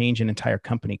to change an entire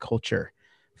company culture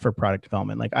for product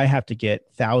development. Like I have to get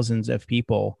thousands of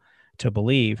people to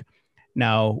believe.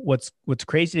 Now, what's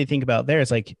crazy to think about there is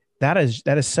like, that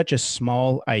is such a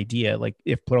small idea. Like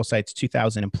if Pluralsight's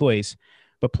 2,000 employees,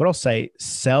 but Pluralsight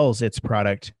sells its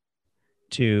product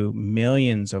to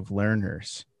millions of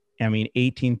learners. I mean,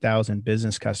 18,000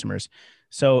 business customers.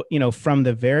 So, from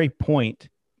the very point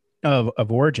of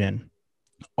origin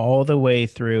all the way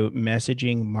through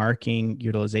messaging, marketing,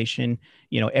 utilization,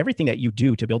 everything that you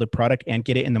do to build a product and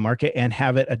get it in the market and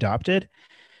have it adopted,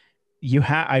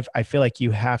 I feel like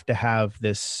you have to have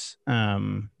this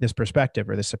this perspective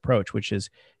or this approach, which is,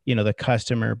 the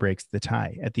customer breaks the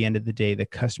tie. At the end of the day, the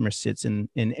customer sits in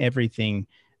everything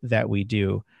that we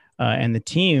do. And the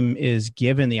team is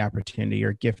given the opportunity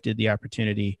or gifted the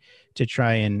opportunity to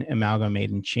try and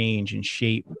amalgamate and change and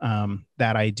shape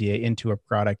that idea into a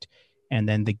product. And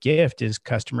then the gift is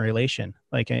customer relation.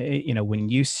 Like, when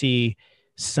you see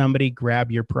somebody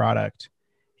grab your product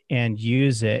and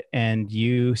use it and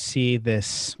you see this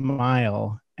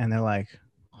smile and they're like,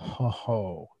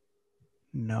 oh,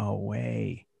 no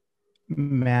way,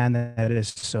 man, that is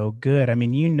so good. I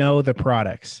mean, the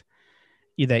products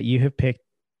that you have picked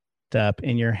up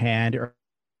in your hand or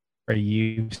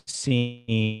you've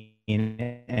seen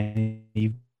and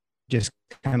you've just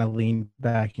kind of leaned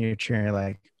back in your chair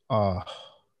like, oh,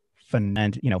 fun.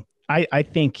 And, I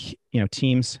think,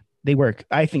 teams, they work.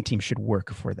 I think teams should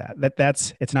work for that.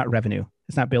 It's not revenue.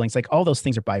 It's not billings. Like all those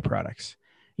things are byproducts.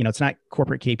 It's not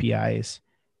corporate KPIs.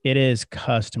 It is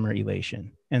customer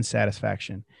elation and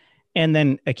satisfaction. And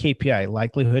then a KPI,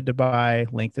 likelihood to buy,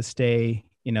 length of stay,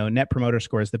 net promoter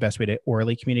score is the best way to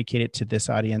orally communicate it to this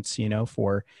audience,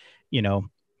 for,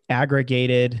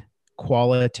 aggregated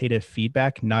qualitative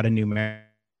feedback, not a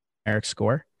numeric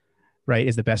score, right,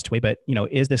 is the best way. But,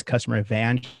 is this customer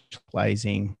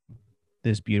evangelizing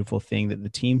this beautiful thing that the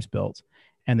team's built?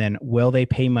 And then will they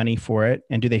pay money for it?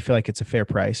 And do they feel like it's a fair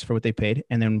price for what they paid?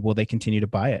 And then will they continue to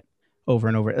buy it over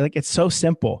and over? Like, it's so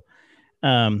simple.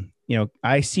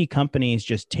 I see companies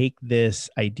just take this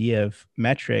idea of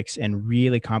metrics and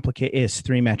really complicate it. It's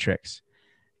 3 metrics.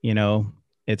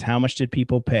 It's how much did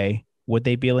people pay? Would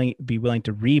they be willing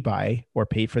to rebuy or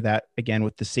pay for that again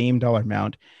with the same dollar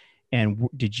amount? And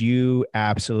did you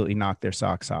absolutely knock their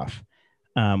socks off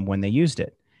when they used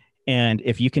it? And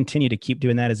if you continue to keep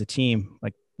doing that as a team,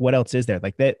 like what else is there?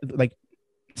 Like that, like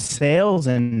sales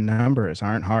and numbers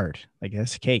aren't hard. Like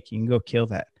that's cake. You can go kill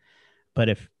that. But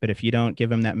if you don't give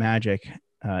them that magic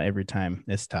every time,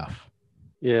 it's tough.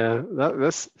 Yeah,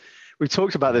 we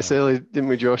talked about this earlier, didn't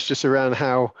we, Josh? Just around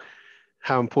how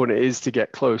important it is to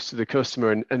get close to the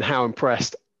customer and how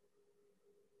impressed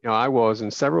I was,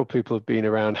 and several people have been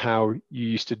around how you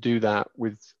used to do that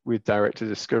with director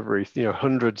discovery.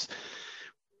 Hundreds.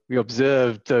 We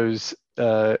observed those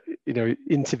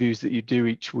interviews that you do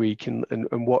each week and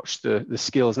watch the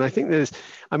skills. And I think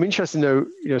I'm interested to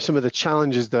know some of the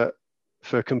challenges that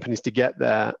for companies to get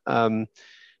there. In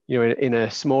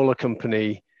a smaller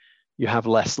company, you have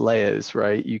less layers,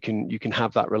 right? You can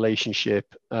have that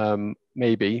relationship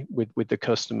maybe with the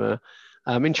customer.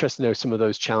 I'm interested to know some of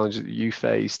those challenges that you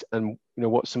faced and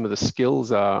what some of the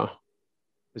skills are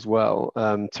as well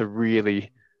to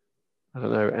really,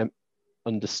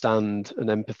 understand and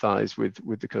empathize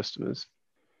with the customers.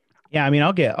 Yeah, I mean,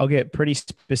 I'll get pretty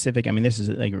specific. I mean, this is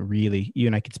like really, you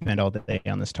and I could spend all day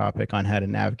on this topic on how to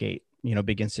navigate,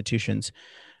 big institutions.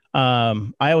 I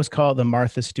always call it the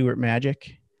Martha Stewart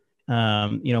magic.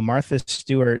 Martha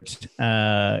Stewart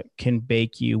can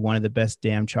bake you one of the best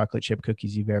damn chocolate chip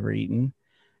cookies you've ever eaten.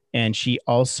 And she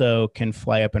also can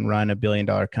fly up and run $1 billion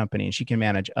company, and she can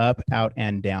manage up, out,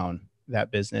 and down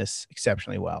that business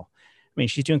exceptionally well. I mean,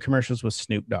 she's doing commercials with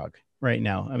Snoop Dogg right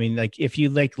now. I mean, like if you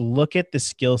like look at the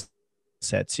skill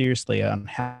set seriously on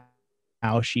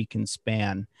how she can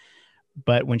span,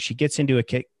 but when she gets into a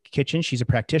kitchen, she's a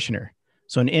practitioner.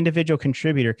 So an individual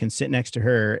contributor can sit next to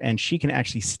her and she can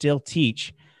actually still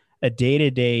teach a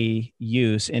day-to-day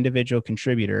use individual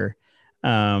contributor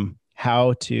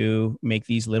how to make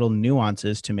these little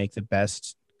nuances to make the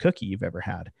best cookie you've ever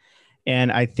had.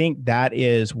 And I think that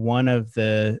is one of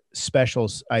the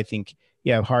specials. I think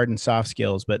you have hard and soft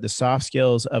skills, but the soft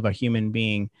skills of a human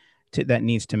being that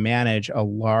needs to manage a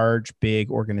large, big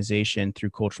organization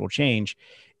through cultural change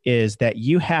is that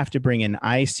you have to bring an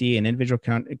IC, an individual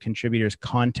contributor's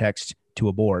context to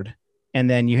a board. And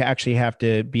then you actually have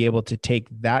to be able to take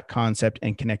that concept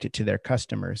and connect it to their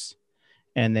customers.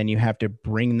 And then you have to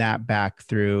bring that back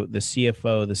through the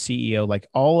CFO, the CEO, like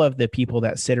all of the people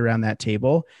that sit around that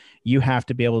table. You have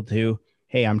to be able to,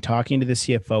 hey, I'm talking to the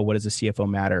CFO. What does the CFO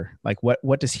matter? Like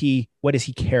what does he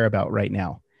care about right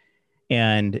now?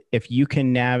 And if you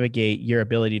can navigate your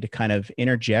ability to kind of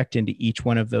interject into each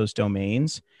one of those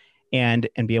domains and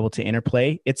be able to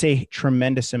interplay, it's a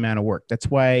tremendous amount of work. That's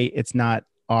why it's not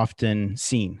often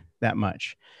seen that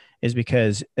much, is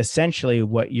because essentially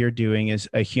what you're doing is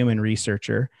a human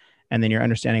researcher, and then you're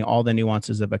understanding all the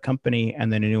nuances of a company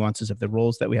and then the nuances of the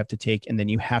roles that we have to take. And then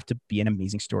you have to be an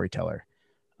amazing storyteller.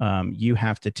 You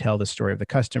have to tell the story of the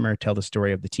customer, tell the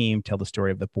story of the team, tell the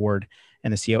story of the board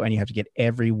and the CEO, and you have to get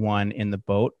everyone in the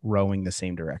boat rowing the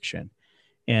same direction.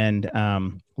 And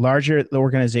larger the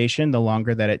organization, the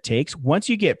longer that it takes. Once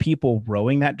you get people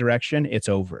rowing that direction, it's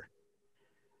over.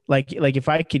 Like if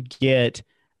I could get,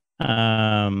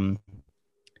 I'll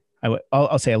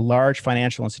say a large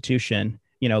financial institution,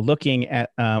 looking at,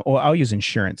 or I'll use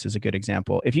insurance as a good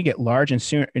example. If you get large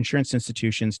insurance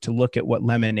institutions to look at what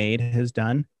Lemonade has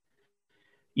done,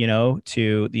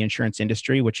 to the insurance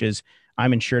industry, which is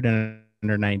I'm insured in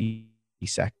under 90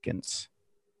 seconds.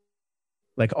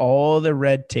 Like all the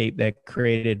red tape that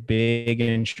created big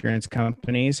insurance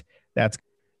companies, that's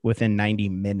within 90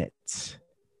 minutes.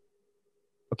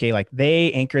 Okay, like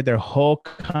they anchored their whole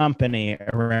company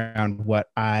around what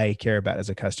I care about as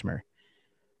a customer.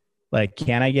 Like,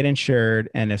 can I get insured?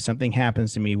 And if something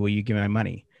happens to me, will you give me my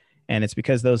money? And it's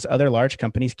because those other large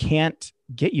companies can't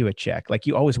get you a check. Like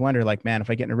you always wonder, like, man, if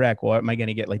I get in a wreck, well, am I going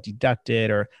to get like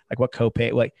deducted, or like what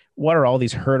copay? Like, what are all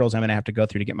these hurdles I'm going to have to go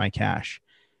through to get my cash?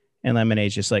 And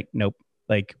Lemonade's just like, nope.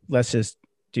 Like, let's just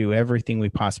do everything we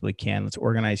possibly can. Let's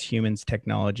organize humans,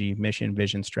 technology, mission,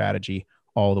 vision, strategy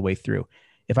all the way through.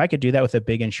 If I could do that with a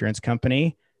big insurance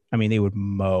company, I mean, they would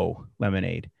mow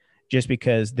Lemonade, just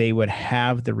because they would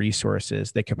have the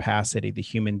resources, the capacity, the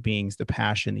human beings, the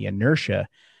passion, the inertia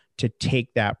to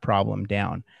take that problem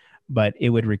down. But it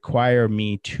would require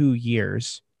me 2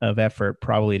 years of effort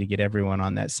probably to get everyone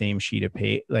on that same sheet of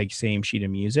same sheet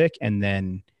of music. And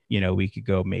then, we could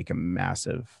go make a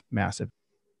massive.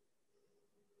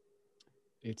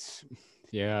 It's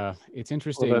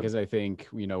interesting because I think,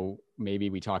 maybe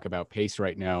we talk about pace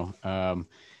right now.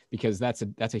 Because that's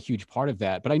a huge part of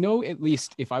that. But I know, at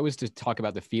least if I was to talk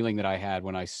about the feeling that I had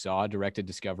when I saw directed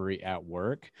discovery at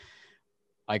work,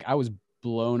 like I was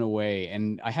blown away.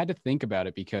 And I had to think about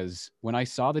it, because when I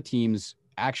saw the teams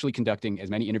actually conducting as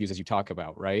many interviews as you talk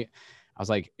about, right? I was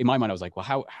like, in my mind, I was like,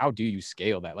 well, how do you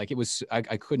scale that? Like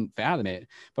I couldn't fathom it.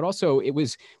 But also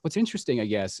what's interesting, I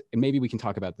guess, and maybe we can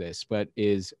talk about this, but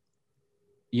is,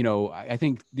 I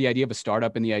think the idea of a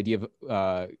startup and the idea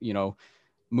of,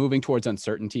 moving towards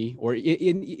uncertainty, or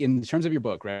in terms of your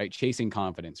book, right? Chasing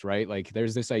confidence, right? Like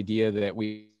there's this idea that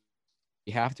we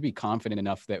have to be confident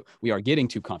enough that we are getting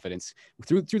to confidence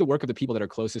through the work of the people that are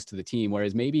closest to the team.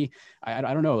 Whereas maybe, I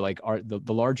don't know, like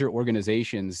the larger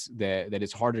organizations that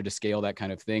it's harder to scale that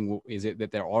kind of thing. Is it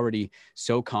that they're already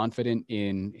so confident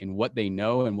in what they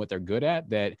know and what they're good at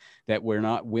that we're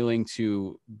not willing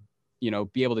to,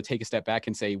 be able to take a step back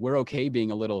and say, we're okay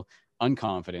being a little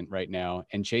unconfident right now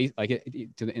and chase, like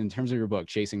in terms of your book,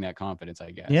 chasing that confidence,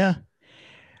 I guess.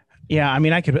 Yeah. I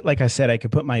mean, I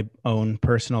could put my own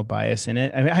personal bias in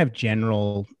it. I mean, I have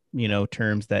general,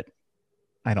 terms that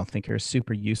I don't think are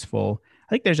super useful. I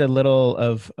think there's a little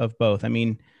of both. I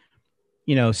mean,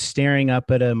 staring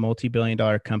up at a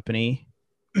multi-billion-dollar company,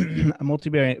 a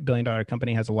multi-billion-dollar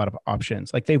company has a lot of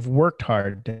options. Like they've worked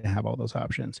hard to have all those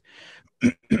options.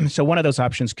 So one of those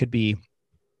options could be,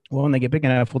 well, when they get big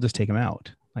enough, we'll just take them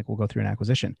out. Like we'll go through an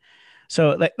acquisition.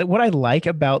 So like what I like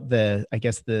about I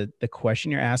guess the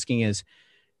question you're asking is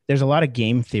there's a lot of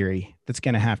game theory that's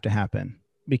going to happen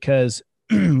because,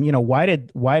 why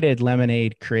did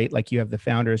Lemonade create, like you have the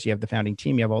founders, you have the founding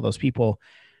team, you have all those people,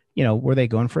 were they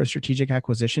going for a strategic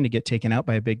acquisition to get taken out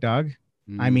by a big dog?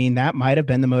 I mean, that might've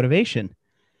been the motivation,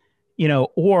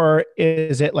 or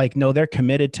is it like, no, they're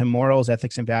committed to morals,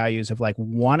 ethics, and values of like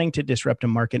wanting to disrupt a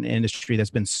market and industry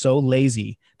that's been so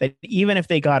lazy that even if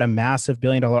they got a massive $1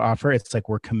 billion offer, it's like,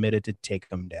 we're committed to take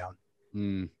them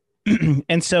down.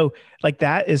 And so like,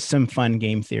 that is some fun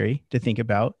game theory to think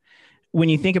about. When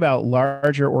you think about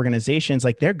larger organizations,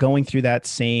 like they're going through that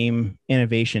same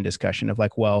innovation discussion of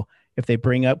like, well, if they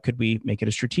bring up, could we make it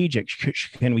a strategic?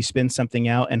 Can we spin something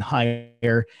out and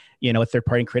hire, a third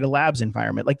party and create a labs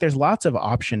environment? Like there's lots of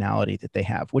optionality that they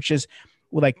have, which is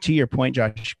like, to your point,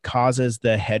 Josh, causes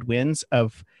the headwinds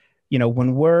of,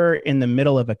 when we're in the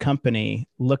middle of a company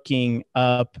looking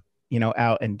up,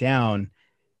 out and down,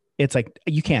 it's like,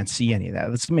 you can't see any of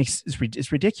that.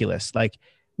 It's ridiculous. Like,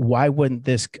 why wouldn't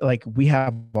this, like, we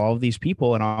have all of these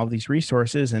people and all of these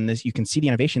resources and this, you can see the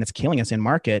innovation that's killing us in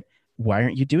market. Why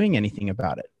aren't you doing anything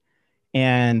about it?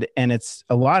 And it's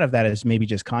a lot of that is maybe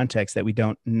just context that we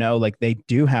don't know. Like they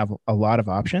do have a lot of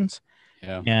options.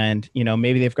 Yeah. And,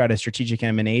 maybe they've got a strategic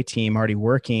M&A team already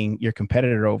working your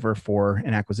competitor over for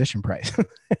an acquisition price,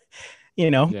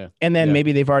 yeah. And then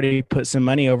maybe they've already put some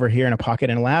money over here in a pocket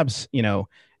in labs,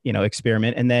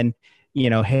 experiment. And then,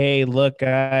 hey, look,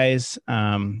 guys,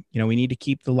 we need to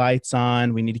keep the lights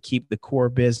on. We need to keep the core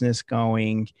business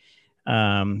going.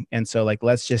 And so like,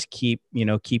 let's just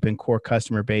keeping core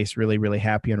customer base really, really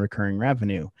happy on recurring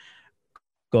revenue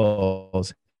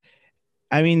goals.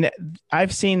 I mean,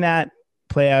 I've seen that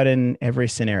play out in every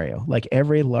scenario. Like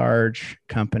every large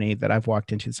company that I've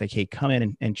walked into, it's like, hey, come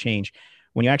in and change.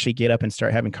 When you actually get up and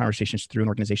start having conversations through an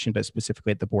organization, but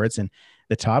specifically at the boards and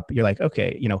the top, you're like,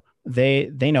 okay,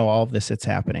 they know all of this that's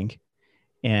happening.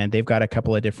 And they've got a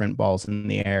couple of different balls in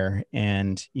the air,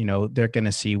 and they're going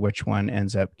to see which one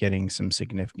ends up getting some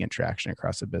significant traction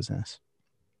across the business.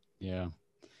 Yeah.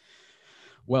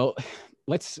 Well,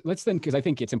 let's then, because I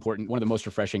think it's important. One of the most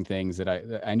refreshing things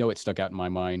that I know it stuck out in my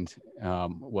mind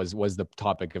was the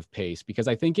topic of pace, because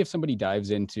I think if somebody dives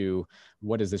into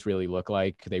what does this really look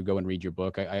like, they go and read your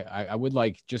book. I would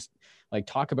just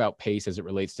talk about pace as it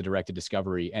relates to directed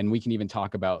discovery, and we can even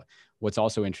talk about what's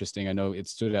also interesting. I know it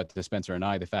stood out to Spencer and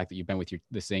I, the fact that you've been with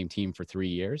the same team for 3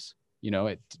 years.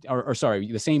 The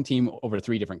same team over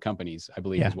 3 different companies, I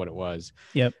believe is what it was.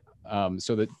 Yep.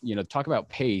 So that talk about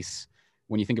pace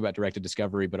when you think about directed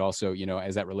discovery, but also,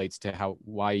 as that relates to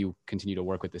why you continue to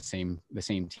work with the same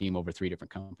team over 3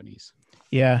 different companies.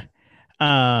 Yeah.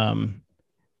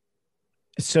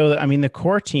 So, I mean, the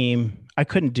core team, I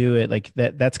couldn't do it like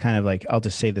that. That's kind of like, I'll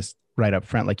just say this right up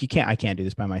front. Like I can't do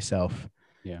this by myself.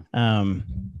 Yeah.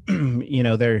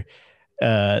 They're,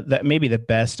 that may be the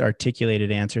best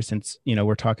articulated answer since,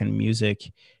 we're talking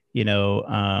music,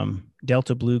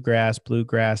 Delta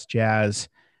bluegrass, jazz.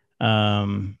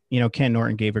 Ken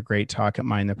Norton gave a great talk at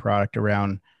Mind the Product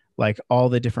around like all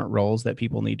the different roles that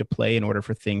people need to play in order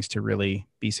for things to really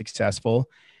be successful.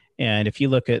 And if you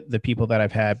look at the people that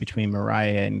I've had between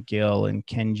Mariah and Gil and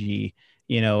Kenji,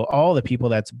 all the people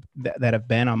that have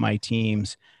been on my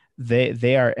teams,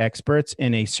 they are experts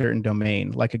in a certain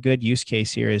domain. Like a good use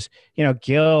case here is,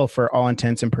 Gil, for all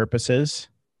intents and purposes.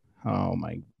 Oh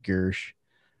my gosh.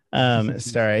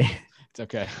 Sorry. It's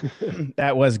okay.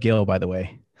 That was Gil, by the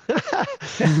way.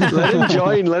 Let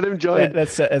him join.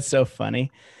 That's so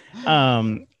funny.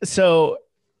 So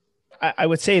I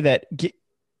would say that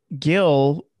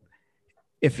Gil,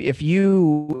 if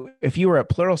you were at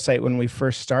Pluralsight when we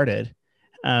first started,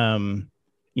 I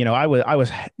was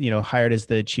hired as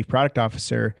the chief product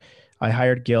officer. I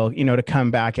hired Gil, to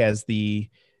come back as the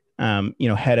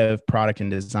head of product and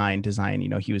design.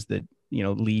 He was the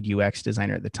lead UX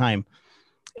designer at the time.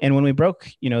 And when we broke,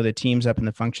 the teams up and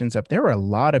the functions up, there were a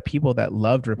lot of people that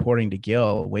loved reporting to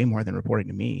Gil way more than reporting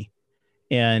to me.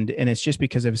 And it's just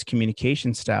because of his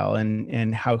communication style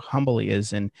and how humble he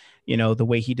is, and, the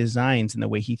way he designs and the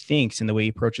way he thinks and the way he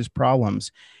approaches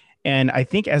problems. And I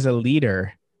think as a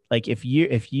leader, like if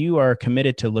you are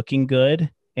committed to looking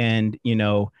good and,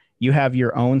 you have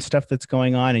your own stuff that's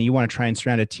going on and you want to try and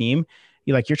surround a team,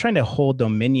 you're trying to hold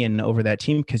dominion over that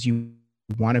team because you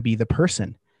want to be the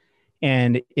person.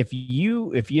 And if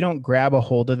you don't grab a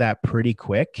hold of that pretty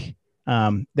quick,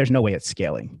 there's no way it's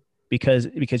scaling because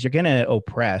you're going to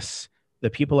oppress the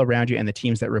people around you and the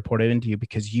teams that report into you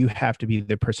because you have to be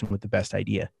the person with the best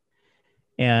idea.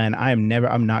 And I'm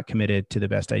not committed to the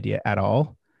best idea at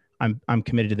all. I'm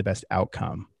committed to the best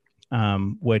outcome.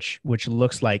 which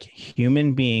looks like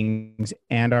human beings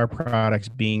and our products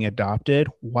being adopted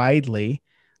widely,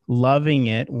 loving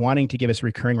it, wanting to give us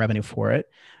recurring revenue for it.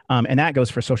 And that goes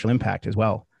for social impact as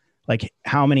well. Like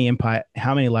how many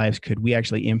lives could we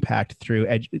actually impact through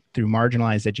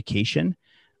marginalized education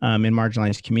in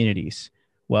marginalized communities?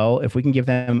 Well, if we can give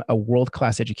them a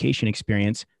world-class education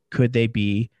experience, could they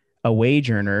be a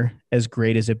wage earner as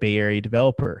great as a Bay Area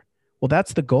developer? Well,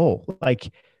 that's the goal.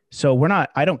 Like, so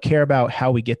I don't care about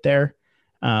how we get there.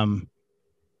 And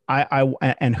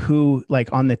who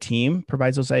like on the team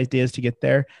provides those ideas to get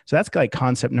there. So that's like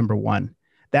concept number one.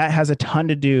 That has a ton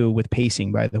to do with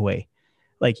pacing, by the way.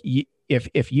 Like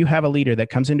if you have a leader that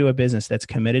comes into a business that's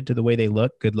committed to the way they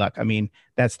look, good luck. I mean,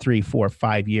 that's 3, 4,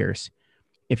 5 years.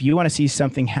 If you want to see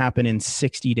something happen in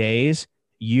 60 days,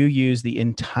 you use the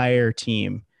entire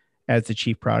team as the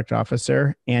chief product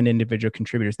officer and individual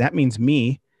contributors. That means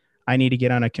I need to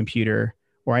get on a computer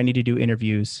or I need to do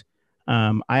interviews.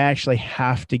 I actually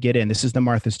have to get in. This is the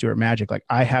Martha Stewart magic. Like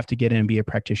I have to get in and be a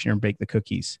practitioner and bake the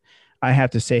cookies. I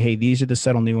have to say, hey, these are the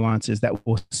subtle nuances that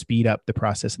will speed up the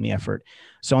process and the effort.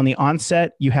 So on the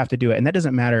onset, you have to do it. And that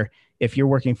doesn't matter if you're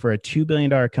working for a $2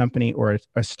 billion company or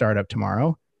a startup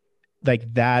tomorrow.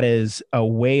 Like that is a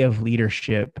way of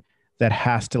leadership that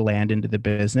has to land into the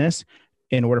business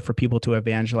in order for people to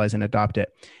evangelize and adopt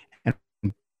it. And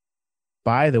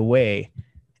by the way,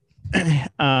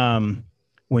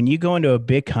 when you go into a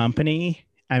big company,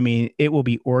 I mean, it will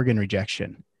be organ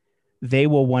rejection. They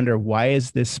will wonder, why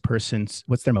is this person's,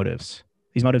 what's their motives?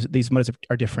 These motives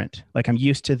are different. Like I'm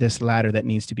used to this ladder that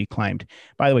needs to be climbed.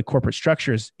 By the way, corporate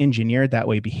structure is engineered that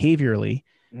way behaviorally,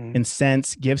 in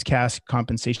sense, gives cash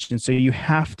compensation. So you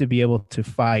have to be able to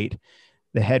fight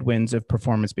the headwinds of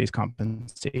performance-based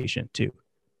compensation too.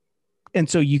 And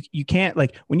so you can't,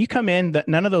 like when you come in,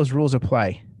 none of those rules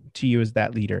apply to you as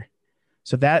that leader.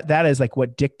 So that is like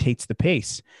what dictates the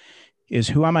pace. Is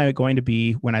who am I going to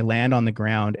be when I land on the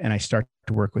ground and I start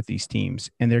to work with these teams?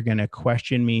 And they're going to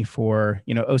question me for,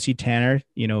 OC Tanner,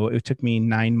 it took me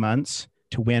 9 months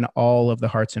to win all of the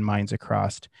hearts and minds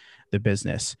across the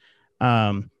business.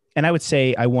 And I would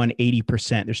say I won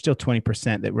 80%. There's still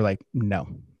 20% that were like, no,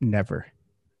 never.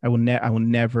 I will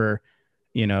never,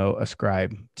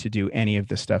 ascribe to do any of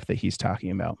the stuff that he's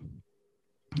talking about.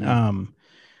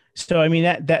 So, I mean,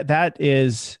 that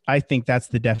is, I think that's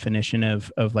the definition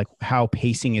of like how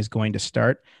pacing is going to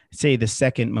start. I'd say the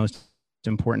second most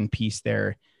important piece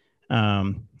there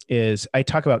is I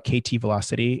talk about KT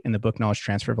velocity in the book, Knowledge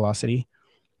Transfer Velocity,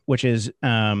 which is,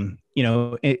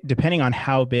 depending on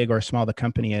how big or small the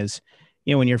company is,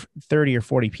 when you're 30 or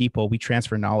 40 people, we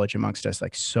transfer knowledge amongst us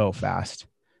like so fast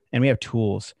and we have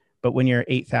tools. But when you're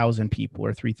 8,000 people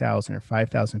or 3,000 or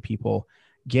 5,000 people,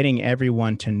 getting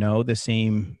everyone to know the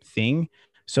same thing.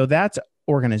 So that's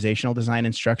organizational design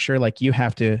and structure. Like you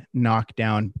have to knock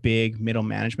down big middle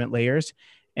management layers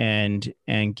and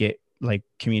get like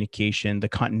communication, the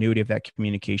continuity of that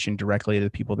communication directly to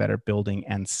the people that are building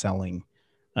and selling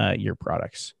your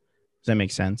products. Does that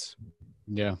make sense?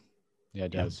 Yeah. Yeah,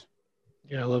 it does.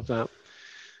 Yeah, I love that.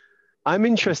 I'm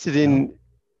interested in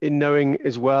knowing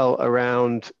as well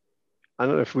around, I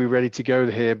don't know if we're ready to go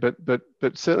here, but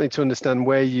certainly to understand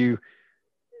where you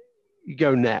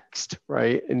go next,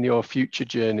 right, in your future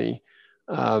journey,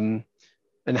 and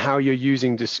how you're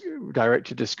using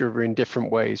directed discovery in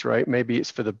different ways, right? Maybe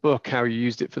it's for the book, how you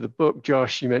used it for the book.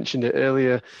 Josh, you mentioned it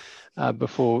earlier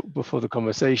before the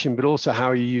conversation, but also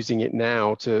how you're using it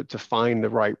now to find the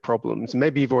right problems.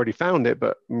 Maybe you've already found it,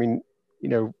 but I mean,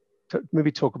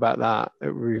 maybe talk about that. It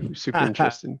would be super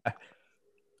interesting.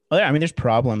 Well, yeah, I mean, there's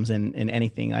problems in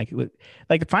anything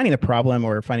like finding a problem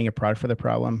or finding a product for the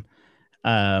problem.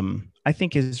 I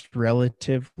think is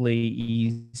relatively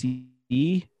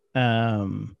easy.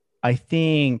 I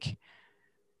think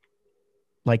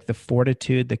like the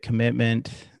fortitude, the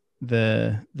commitment,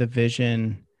 the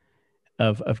vision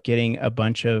of getting a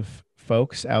bunch of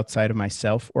folks outside of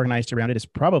myself organized around it is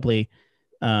probably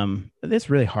it's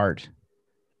really hard.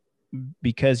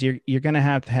 Because you're going to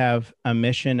have a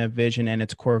mission, a vision, and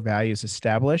its core values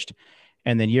established,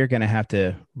 and then you're going to have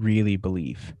to really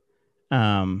believe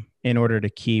in order to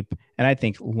keep. And I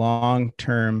think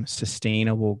long-term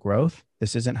sustainable growth.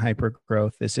 This isn't hyper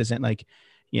growth. This isn't like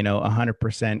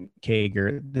 100%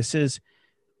 CAGR. This is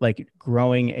like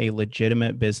growing a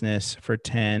legitimate business for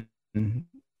 10,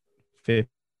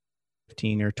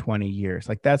 15, or 20 years.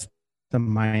 Like that's the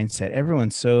mindset.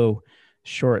 Everyone's so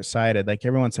short-sighted. Like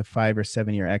everyone's a 5 or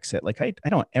 7 year exit. Like I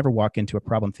don't ever walk into a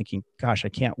problem thinking, gosh, I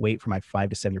can't wait for my 5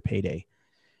 to 7 year payday.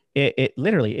 It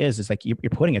literally is like you're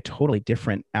putting a totally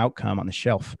different outcome on the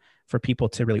shelf for people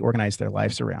to really organize their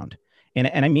lives around.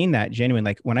 And I mean that genuine.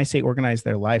 Like when I say organize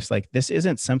their lives, like this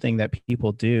isn't something that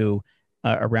people do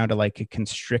around a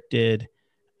constricted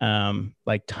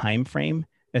like time frame,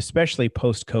 especially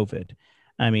post COVID.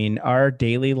 I mean, our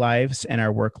daily lives and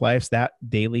our work lives, that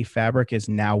daily fabric is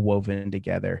now woven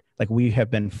together. Like we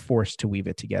have been forced to weave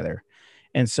it together.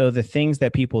 And so the things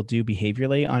that people do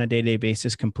behaviorally on a day-to-day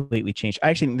basis completely change. I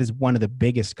actually think this is one of the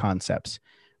biggest concepts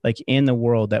like in the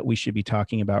world that we should be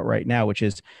talking about right now, which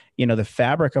is, the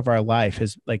fabric of our life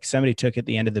is like somebody took at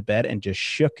the end of the bed and just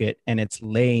shook it and it's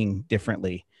laying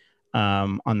differently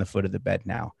on the foot of the bed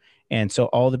now. And so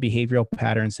all the behavioral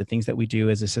patterns, the things that we do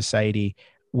as a society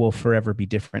will forever be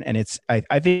different. And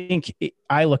I think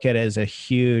I look at it as a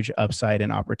huge upside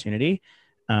and opportunity,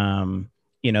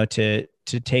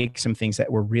 to take some things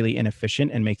that were really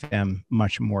inefficient and make them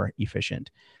much more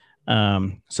efficient.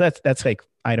 So that's like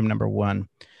item number one.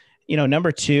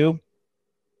 Number two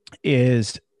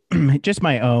is just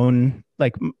my own,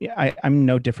 like I'm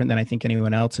no different than I think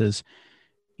anyone else is,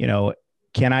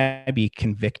 can I be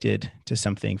convicted to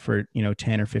something for,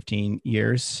 10 or 15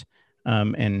 years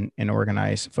and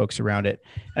organize folks around it?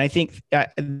 And I think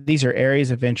these are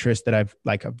areas of interest that I've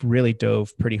really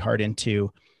dove pretty hard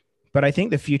into. But I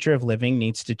think the future of living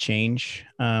needs to change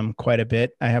quite a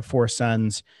bit. I have 4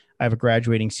 sons. I have a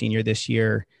graduating senior this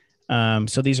year.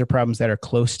 So these are problems that are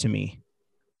close to me,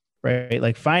 right?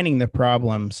 Like finding the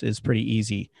problems is pretty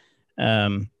easy.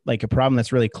 Like a problem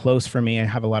that's really close for me, I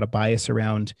have a lot of bias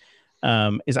around,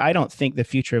 is I don't think the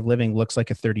future of living looks like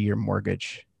a 30-year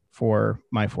mortgage for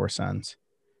my 4 sons.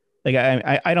 Like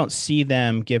I don't see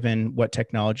them, given what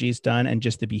technology has done and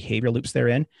just the behavior loops they're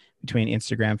in between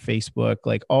Instagram, Facebook,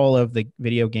 like all of the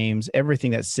video games,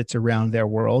 everything that sits around their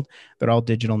world. They're all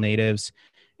digital natives.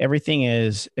 Everything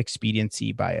is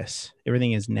expediency bias.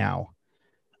 Everything is now.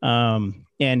 And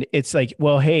it's like,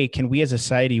 well, hey, can we as a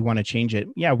society want to change it?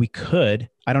 Yeah, we could.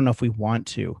 I don't know if we want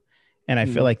to. And I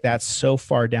feel like that's so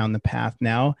far down the path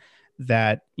now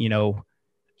that,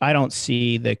 I don't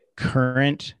see the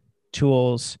current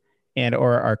tools and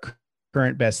or our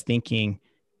current best thinking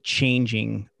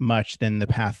changing much than the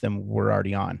path that we're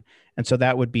already on. And so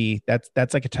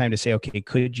that's like a time to say, okay,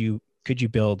 could you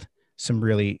build some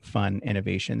really fun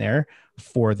innovation there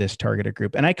for this targeted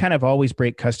group? And I kind of always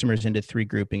break customers into 3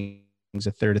 groupings,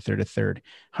 a third.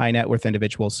 High net worth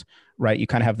individuals, right? You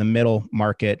kind of have the middle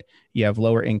market, you have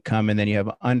lower income, and then you have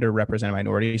underrepresented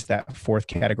minorities, that 4th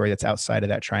category that's outside of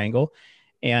that triangle.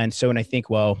 And so when I think,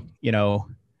 well,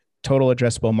 total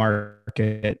addressable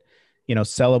market,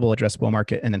 sellable addressable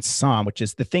market, and then SOM, which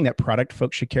is the thing that product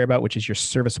folks should care about, which is your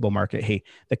serviceable market. Hey,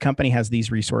 the company has these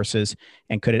resources,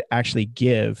 and could it actually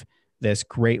give this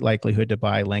great likelihood to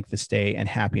buy, length of stay, and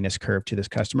happiness curve to this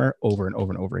customer over and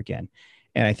over and over again?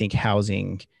 And I think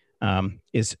housing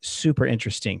is super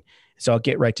interesting. So I'll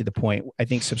get right to the point. I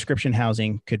think subscription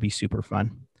housing could be super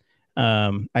fun.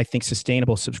 I think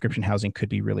sustainable subscription housing could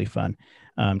be really fun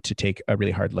to take a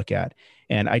really hard look at.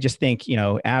 And I just think,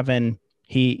 Avin,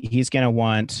 he's going to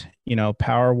want,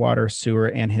 power, water, sewer,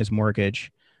 and his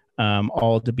mortgage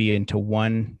all to be into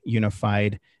one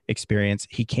unified experience.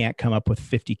 He can't come up with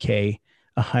 50K,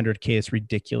 100K. It's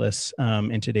ridiculous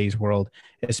in today's world,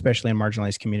 especially in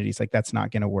marginalized communities. Like that's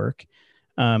not going to work.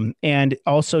 And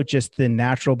also just the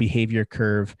natural behavior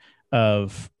curve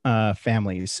of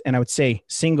families. And I would say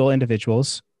single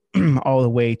individuals all the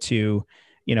way to,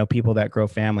 people that grow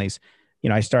families.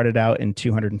 I started out in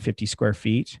 250 square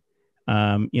feet,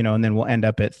 and then we'll end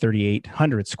up at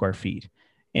 3,800 square feet.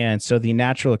 And so the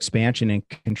natural expansion and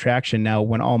contraction now,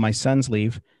 when all my sons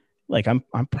leave, like I'm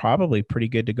probably pretty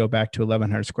good to go back to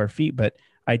 1,100 square feet, but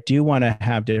I do want to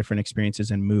have different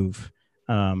experiences and move,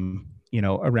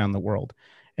 around the world.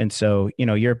 And so,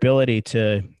 your ability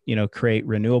to, create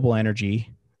renewable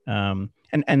energy. And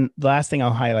the last thing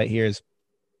I'll highlight here is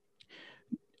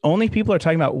only people are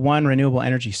talking about one renewable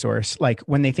energy source. Like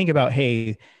when they think about,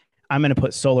 hey, I'm going to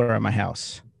put solar on my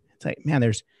house. It's like, man,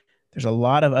 there's a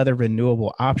lot of other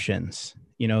renewable options.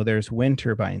 There's wind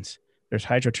turbines, there's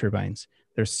hydro turbines,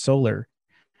 there's solar,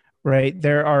 right?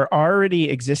 There are already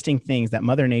existing things that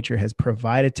Mother Nature has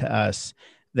provided to us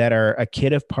that are a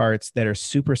kit of parts that are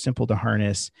super simple to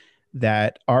harness,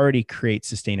 that already create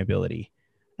sustainability.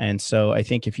 And so I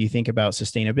think if you think about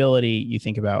sustainability, you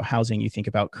think about housing, you think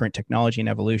about current technology and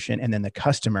evolution, and then the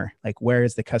customer, like where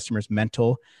is the customer's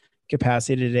mental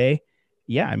capacity today?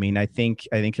 Yeah, I mean, I think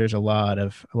there's a lot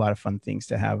of fun things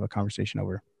to have a conversation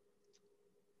over.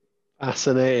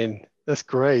 Fascinating. That's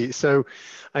great. So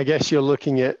I guess you're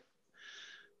looking at,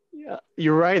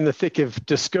 you're right in the thick of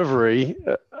discovery.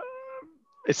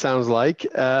 It sounds like.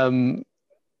 Do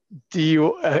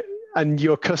you and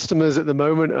your customers at the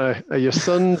moment are your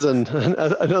sons and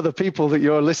other people that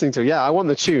you're listening to. Yeah, I want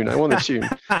the tune.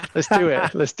 Let's do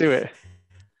it. Let's do it.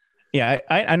 Yeah,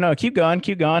 I know. Keep going.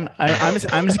 I'm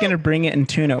just gonna bring it and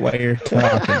tune it while you're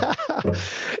talking.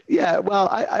 Yeah, well,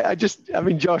 I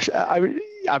mean, Josh,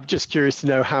 I'm just curious to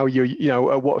know how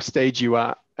at what stage you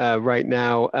are right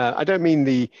now. I don't mean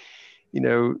the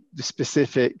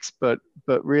specifics, but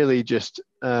really just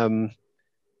well,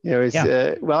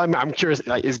 I'm curious.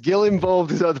 Like, is Gil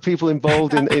involved? Is other people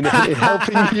involved in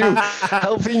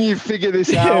helping you figure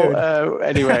this out?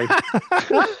 Anyway,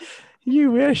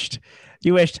 you wished.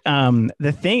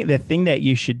 The thing that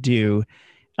you should do,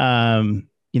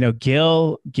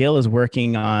 Gil is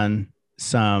working on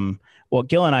some. Well,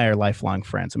 Gil and I are lifelong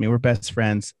friends. I mean, we're best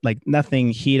friends. Like, nothing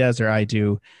he does or I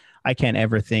do, I can't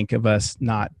ever think of us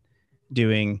not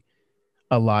doing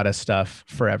a lot of stuff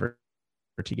forever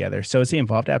together. So is he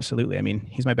involved? Absolutely. I mean,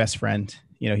 he's my best friend.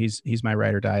 He's my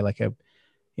ride or die. Like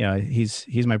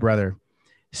he's my brother.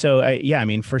 So I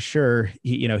mean, for sure,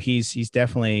 he's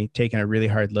definitely taken a really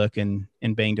hard look and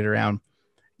banged it around.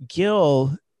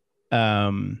 Gil,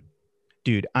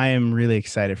 dude, I am really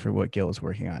excited for what Gil is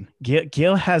working on.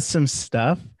 Gil has some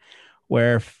stuff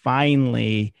where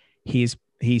finally he's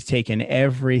taken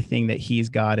everything that he's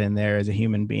got in there as a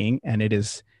human being, and it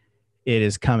is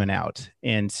coming out.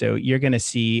 And so you're going to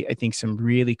see, I think, some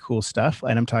really cool stuff.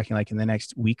 And I'm talking like in the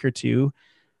next week or two.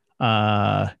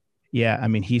 Yeah, I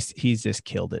mean, he's just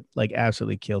killed it, like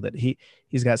absolutely killed it.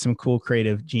 He's got some cool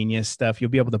creative genius stuff.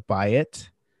 You'll be able to buy it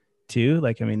too.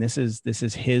 Like, I mean, this is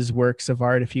his works of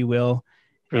art, if you will.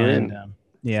 Brilliant. And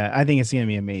yeah, I think it's going to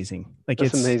be amazing. Like,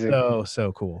 That's it's amazing.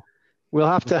 So cool. We'll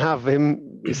have to have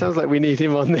him. It sounds like we need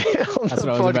him on the That's the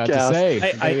what podcast. I was about to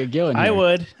say. I'd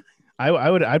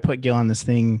put Gil on this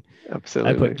thing.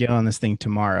 Absolutely. I'd put Gil on this thing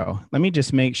tomorrow. Let me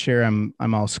just make sure I'm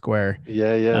all square.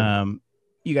 Yeah.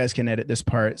 You guys can edit this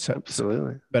part. So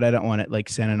absolutely. But I don't want it like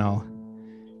sounding all,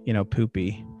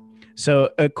 poopy.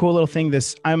 So a cool little thing.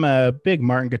 I'm a big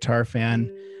Martin guitar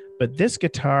fan, but this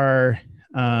guitar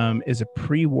is a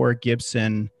pre-war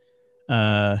Gibson,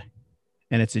 and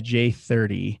it's a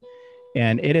J30,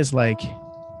 and it is like,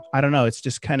 I don't know. It's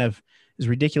just kind of, as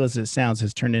ridiculous as it sounds,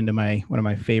 has turned into one of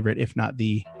my favorite, if not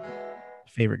the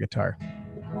favorite guitar.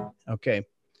 Okay.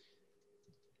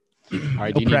 All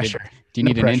right. No Do you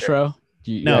need an intro?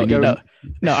 No.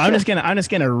 I'm just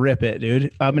gonna rip it,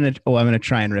 dude. I'm gonna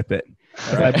try and rip it.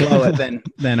 If I blow it,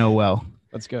 then oh well.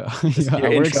 Let's go.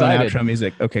 We're excited. Outro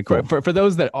music. Okay, cool. For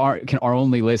those that are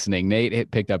only listening,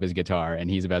 Nate picked up his guitar and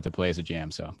he's about to play us a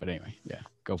jam. So, but anyway, yeah,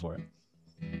 go for it.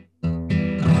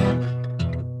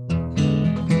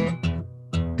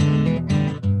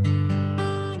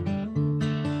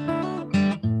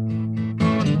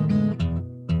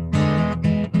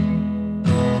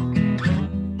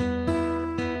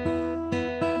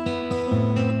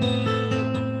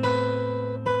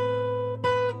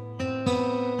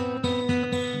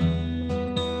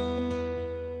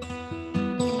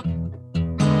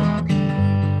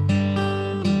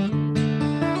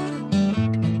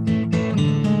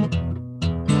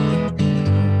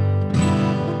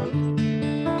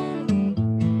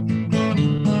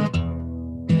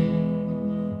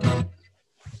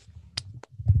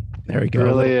 There we go.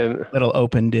 Brilliant. Little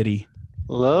open ditty.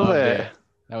 Love it.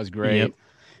 That was great. Yep.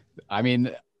 I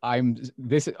mean,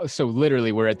 so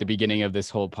literally we're at the beginning of this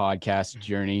whole podcast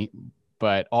journey,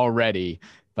 but already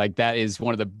like that is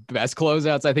one of the best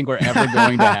closeouts I think we're ever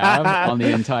going to have on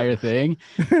the entire thing.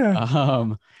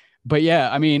 But yeah,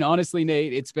 I mean, honestly,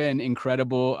 Nate, it's been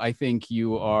incredible. I think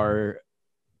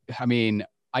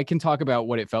I can talk about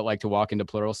what it felt like to walk into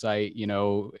Pluralsight,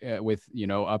 with,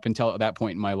 up until that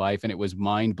point in my life, and it was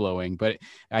mind blowing. But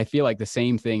I feel like the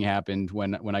same thing happened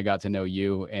when I got to know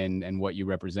you and what you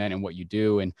represent and what you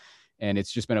do. And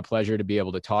it's just been a pleasure to be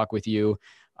able to talk with you.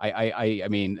 I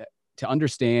mean, to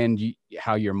understand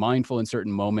how you're mindful in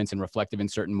certain moments and reflective in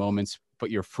certain moments,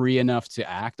 but you're free enough to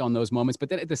act on those moments. But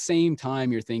then at the same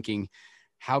time, you're thinking,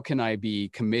 how can I be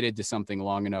committed to something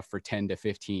long enough for 10 to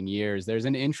 15 years? There's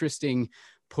an interesting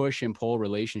push and pull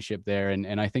relationship there.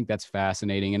 And I think that's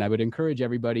fascinating. And I would encourage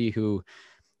everybody who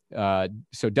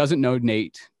doesn't know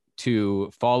Nate to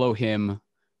follow him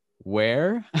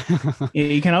where?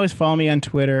 You can always follow me on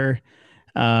Twitter.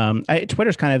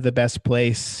 Twitter's kind of the best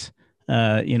place,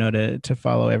 to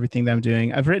follow everything that I'm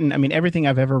doing. Everything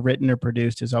I've ever written or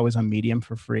produced is always on Medium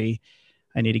for free.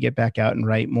 I need to get back out and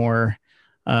write more.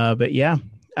 But yeah,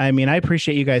 I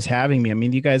appreciate you guys having me.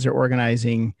 You guys are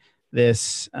organizing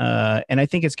this, and I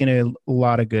think it's going to do a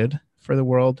lot of good for the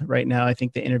world right now. I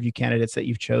think the interview candidates that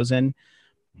you've chosen,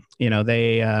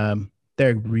 they're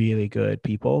they're really good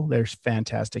people. They're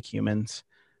fantastic humans.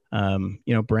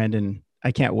 Brandon,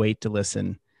 I can't wait to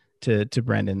listen to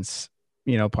Brendan's,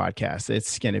 podcast.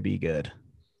 It's going to be good.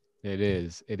 It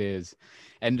is.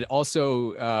 And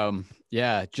also,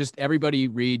 just everybody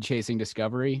read Chasing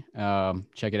Discovery.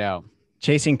 Check it out.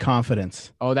 Chasing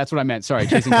Confidence. Oh, that's what I meant. Sorry,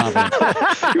 Chasing Confidence.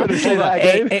 You want to say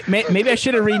that again? Maybe I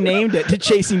should have renamed it to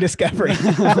Chasing Discovery.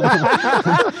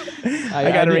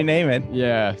 I got to rename it.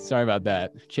 Yeah, sorry about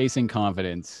that. Chasing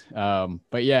Confidence.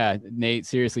 But yeah, Nate,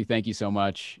 seriously, thank you so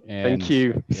much. And thank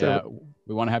you. Yeah,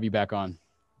 we want to have you back on.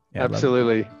 Yeah,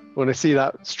 absolutely. Want to see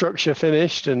that structure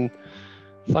finished and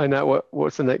find out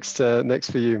what's the next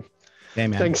for you. Yeah,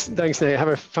 man. Thanks, Nate. Have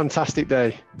a fantastic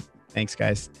day. Thanks,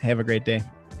 guys. Have a great day.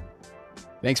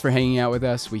 Thanks for hanging out with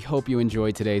us. We hope you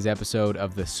enjoyed today's episode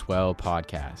of the Swell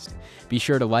Podcast. Be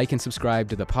sure to like and subscribe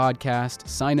to the podcast,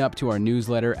 sign up to our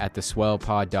newsletter at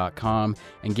theswellpod.com,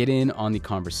 and get in on the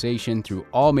conversation through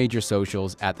all major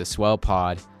socials at The Swell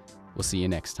Pod. We'll see you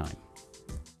next time.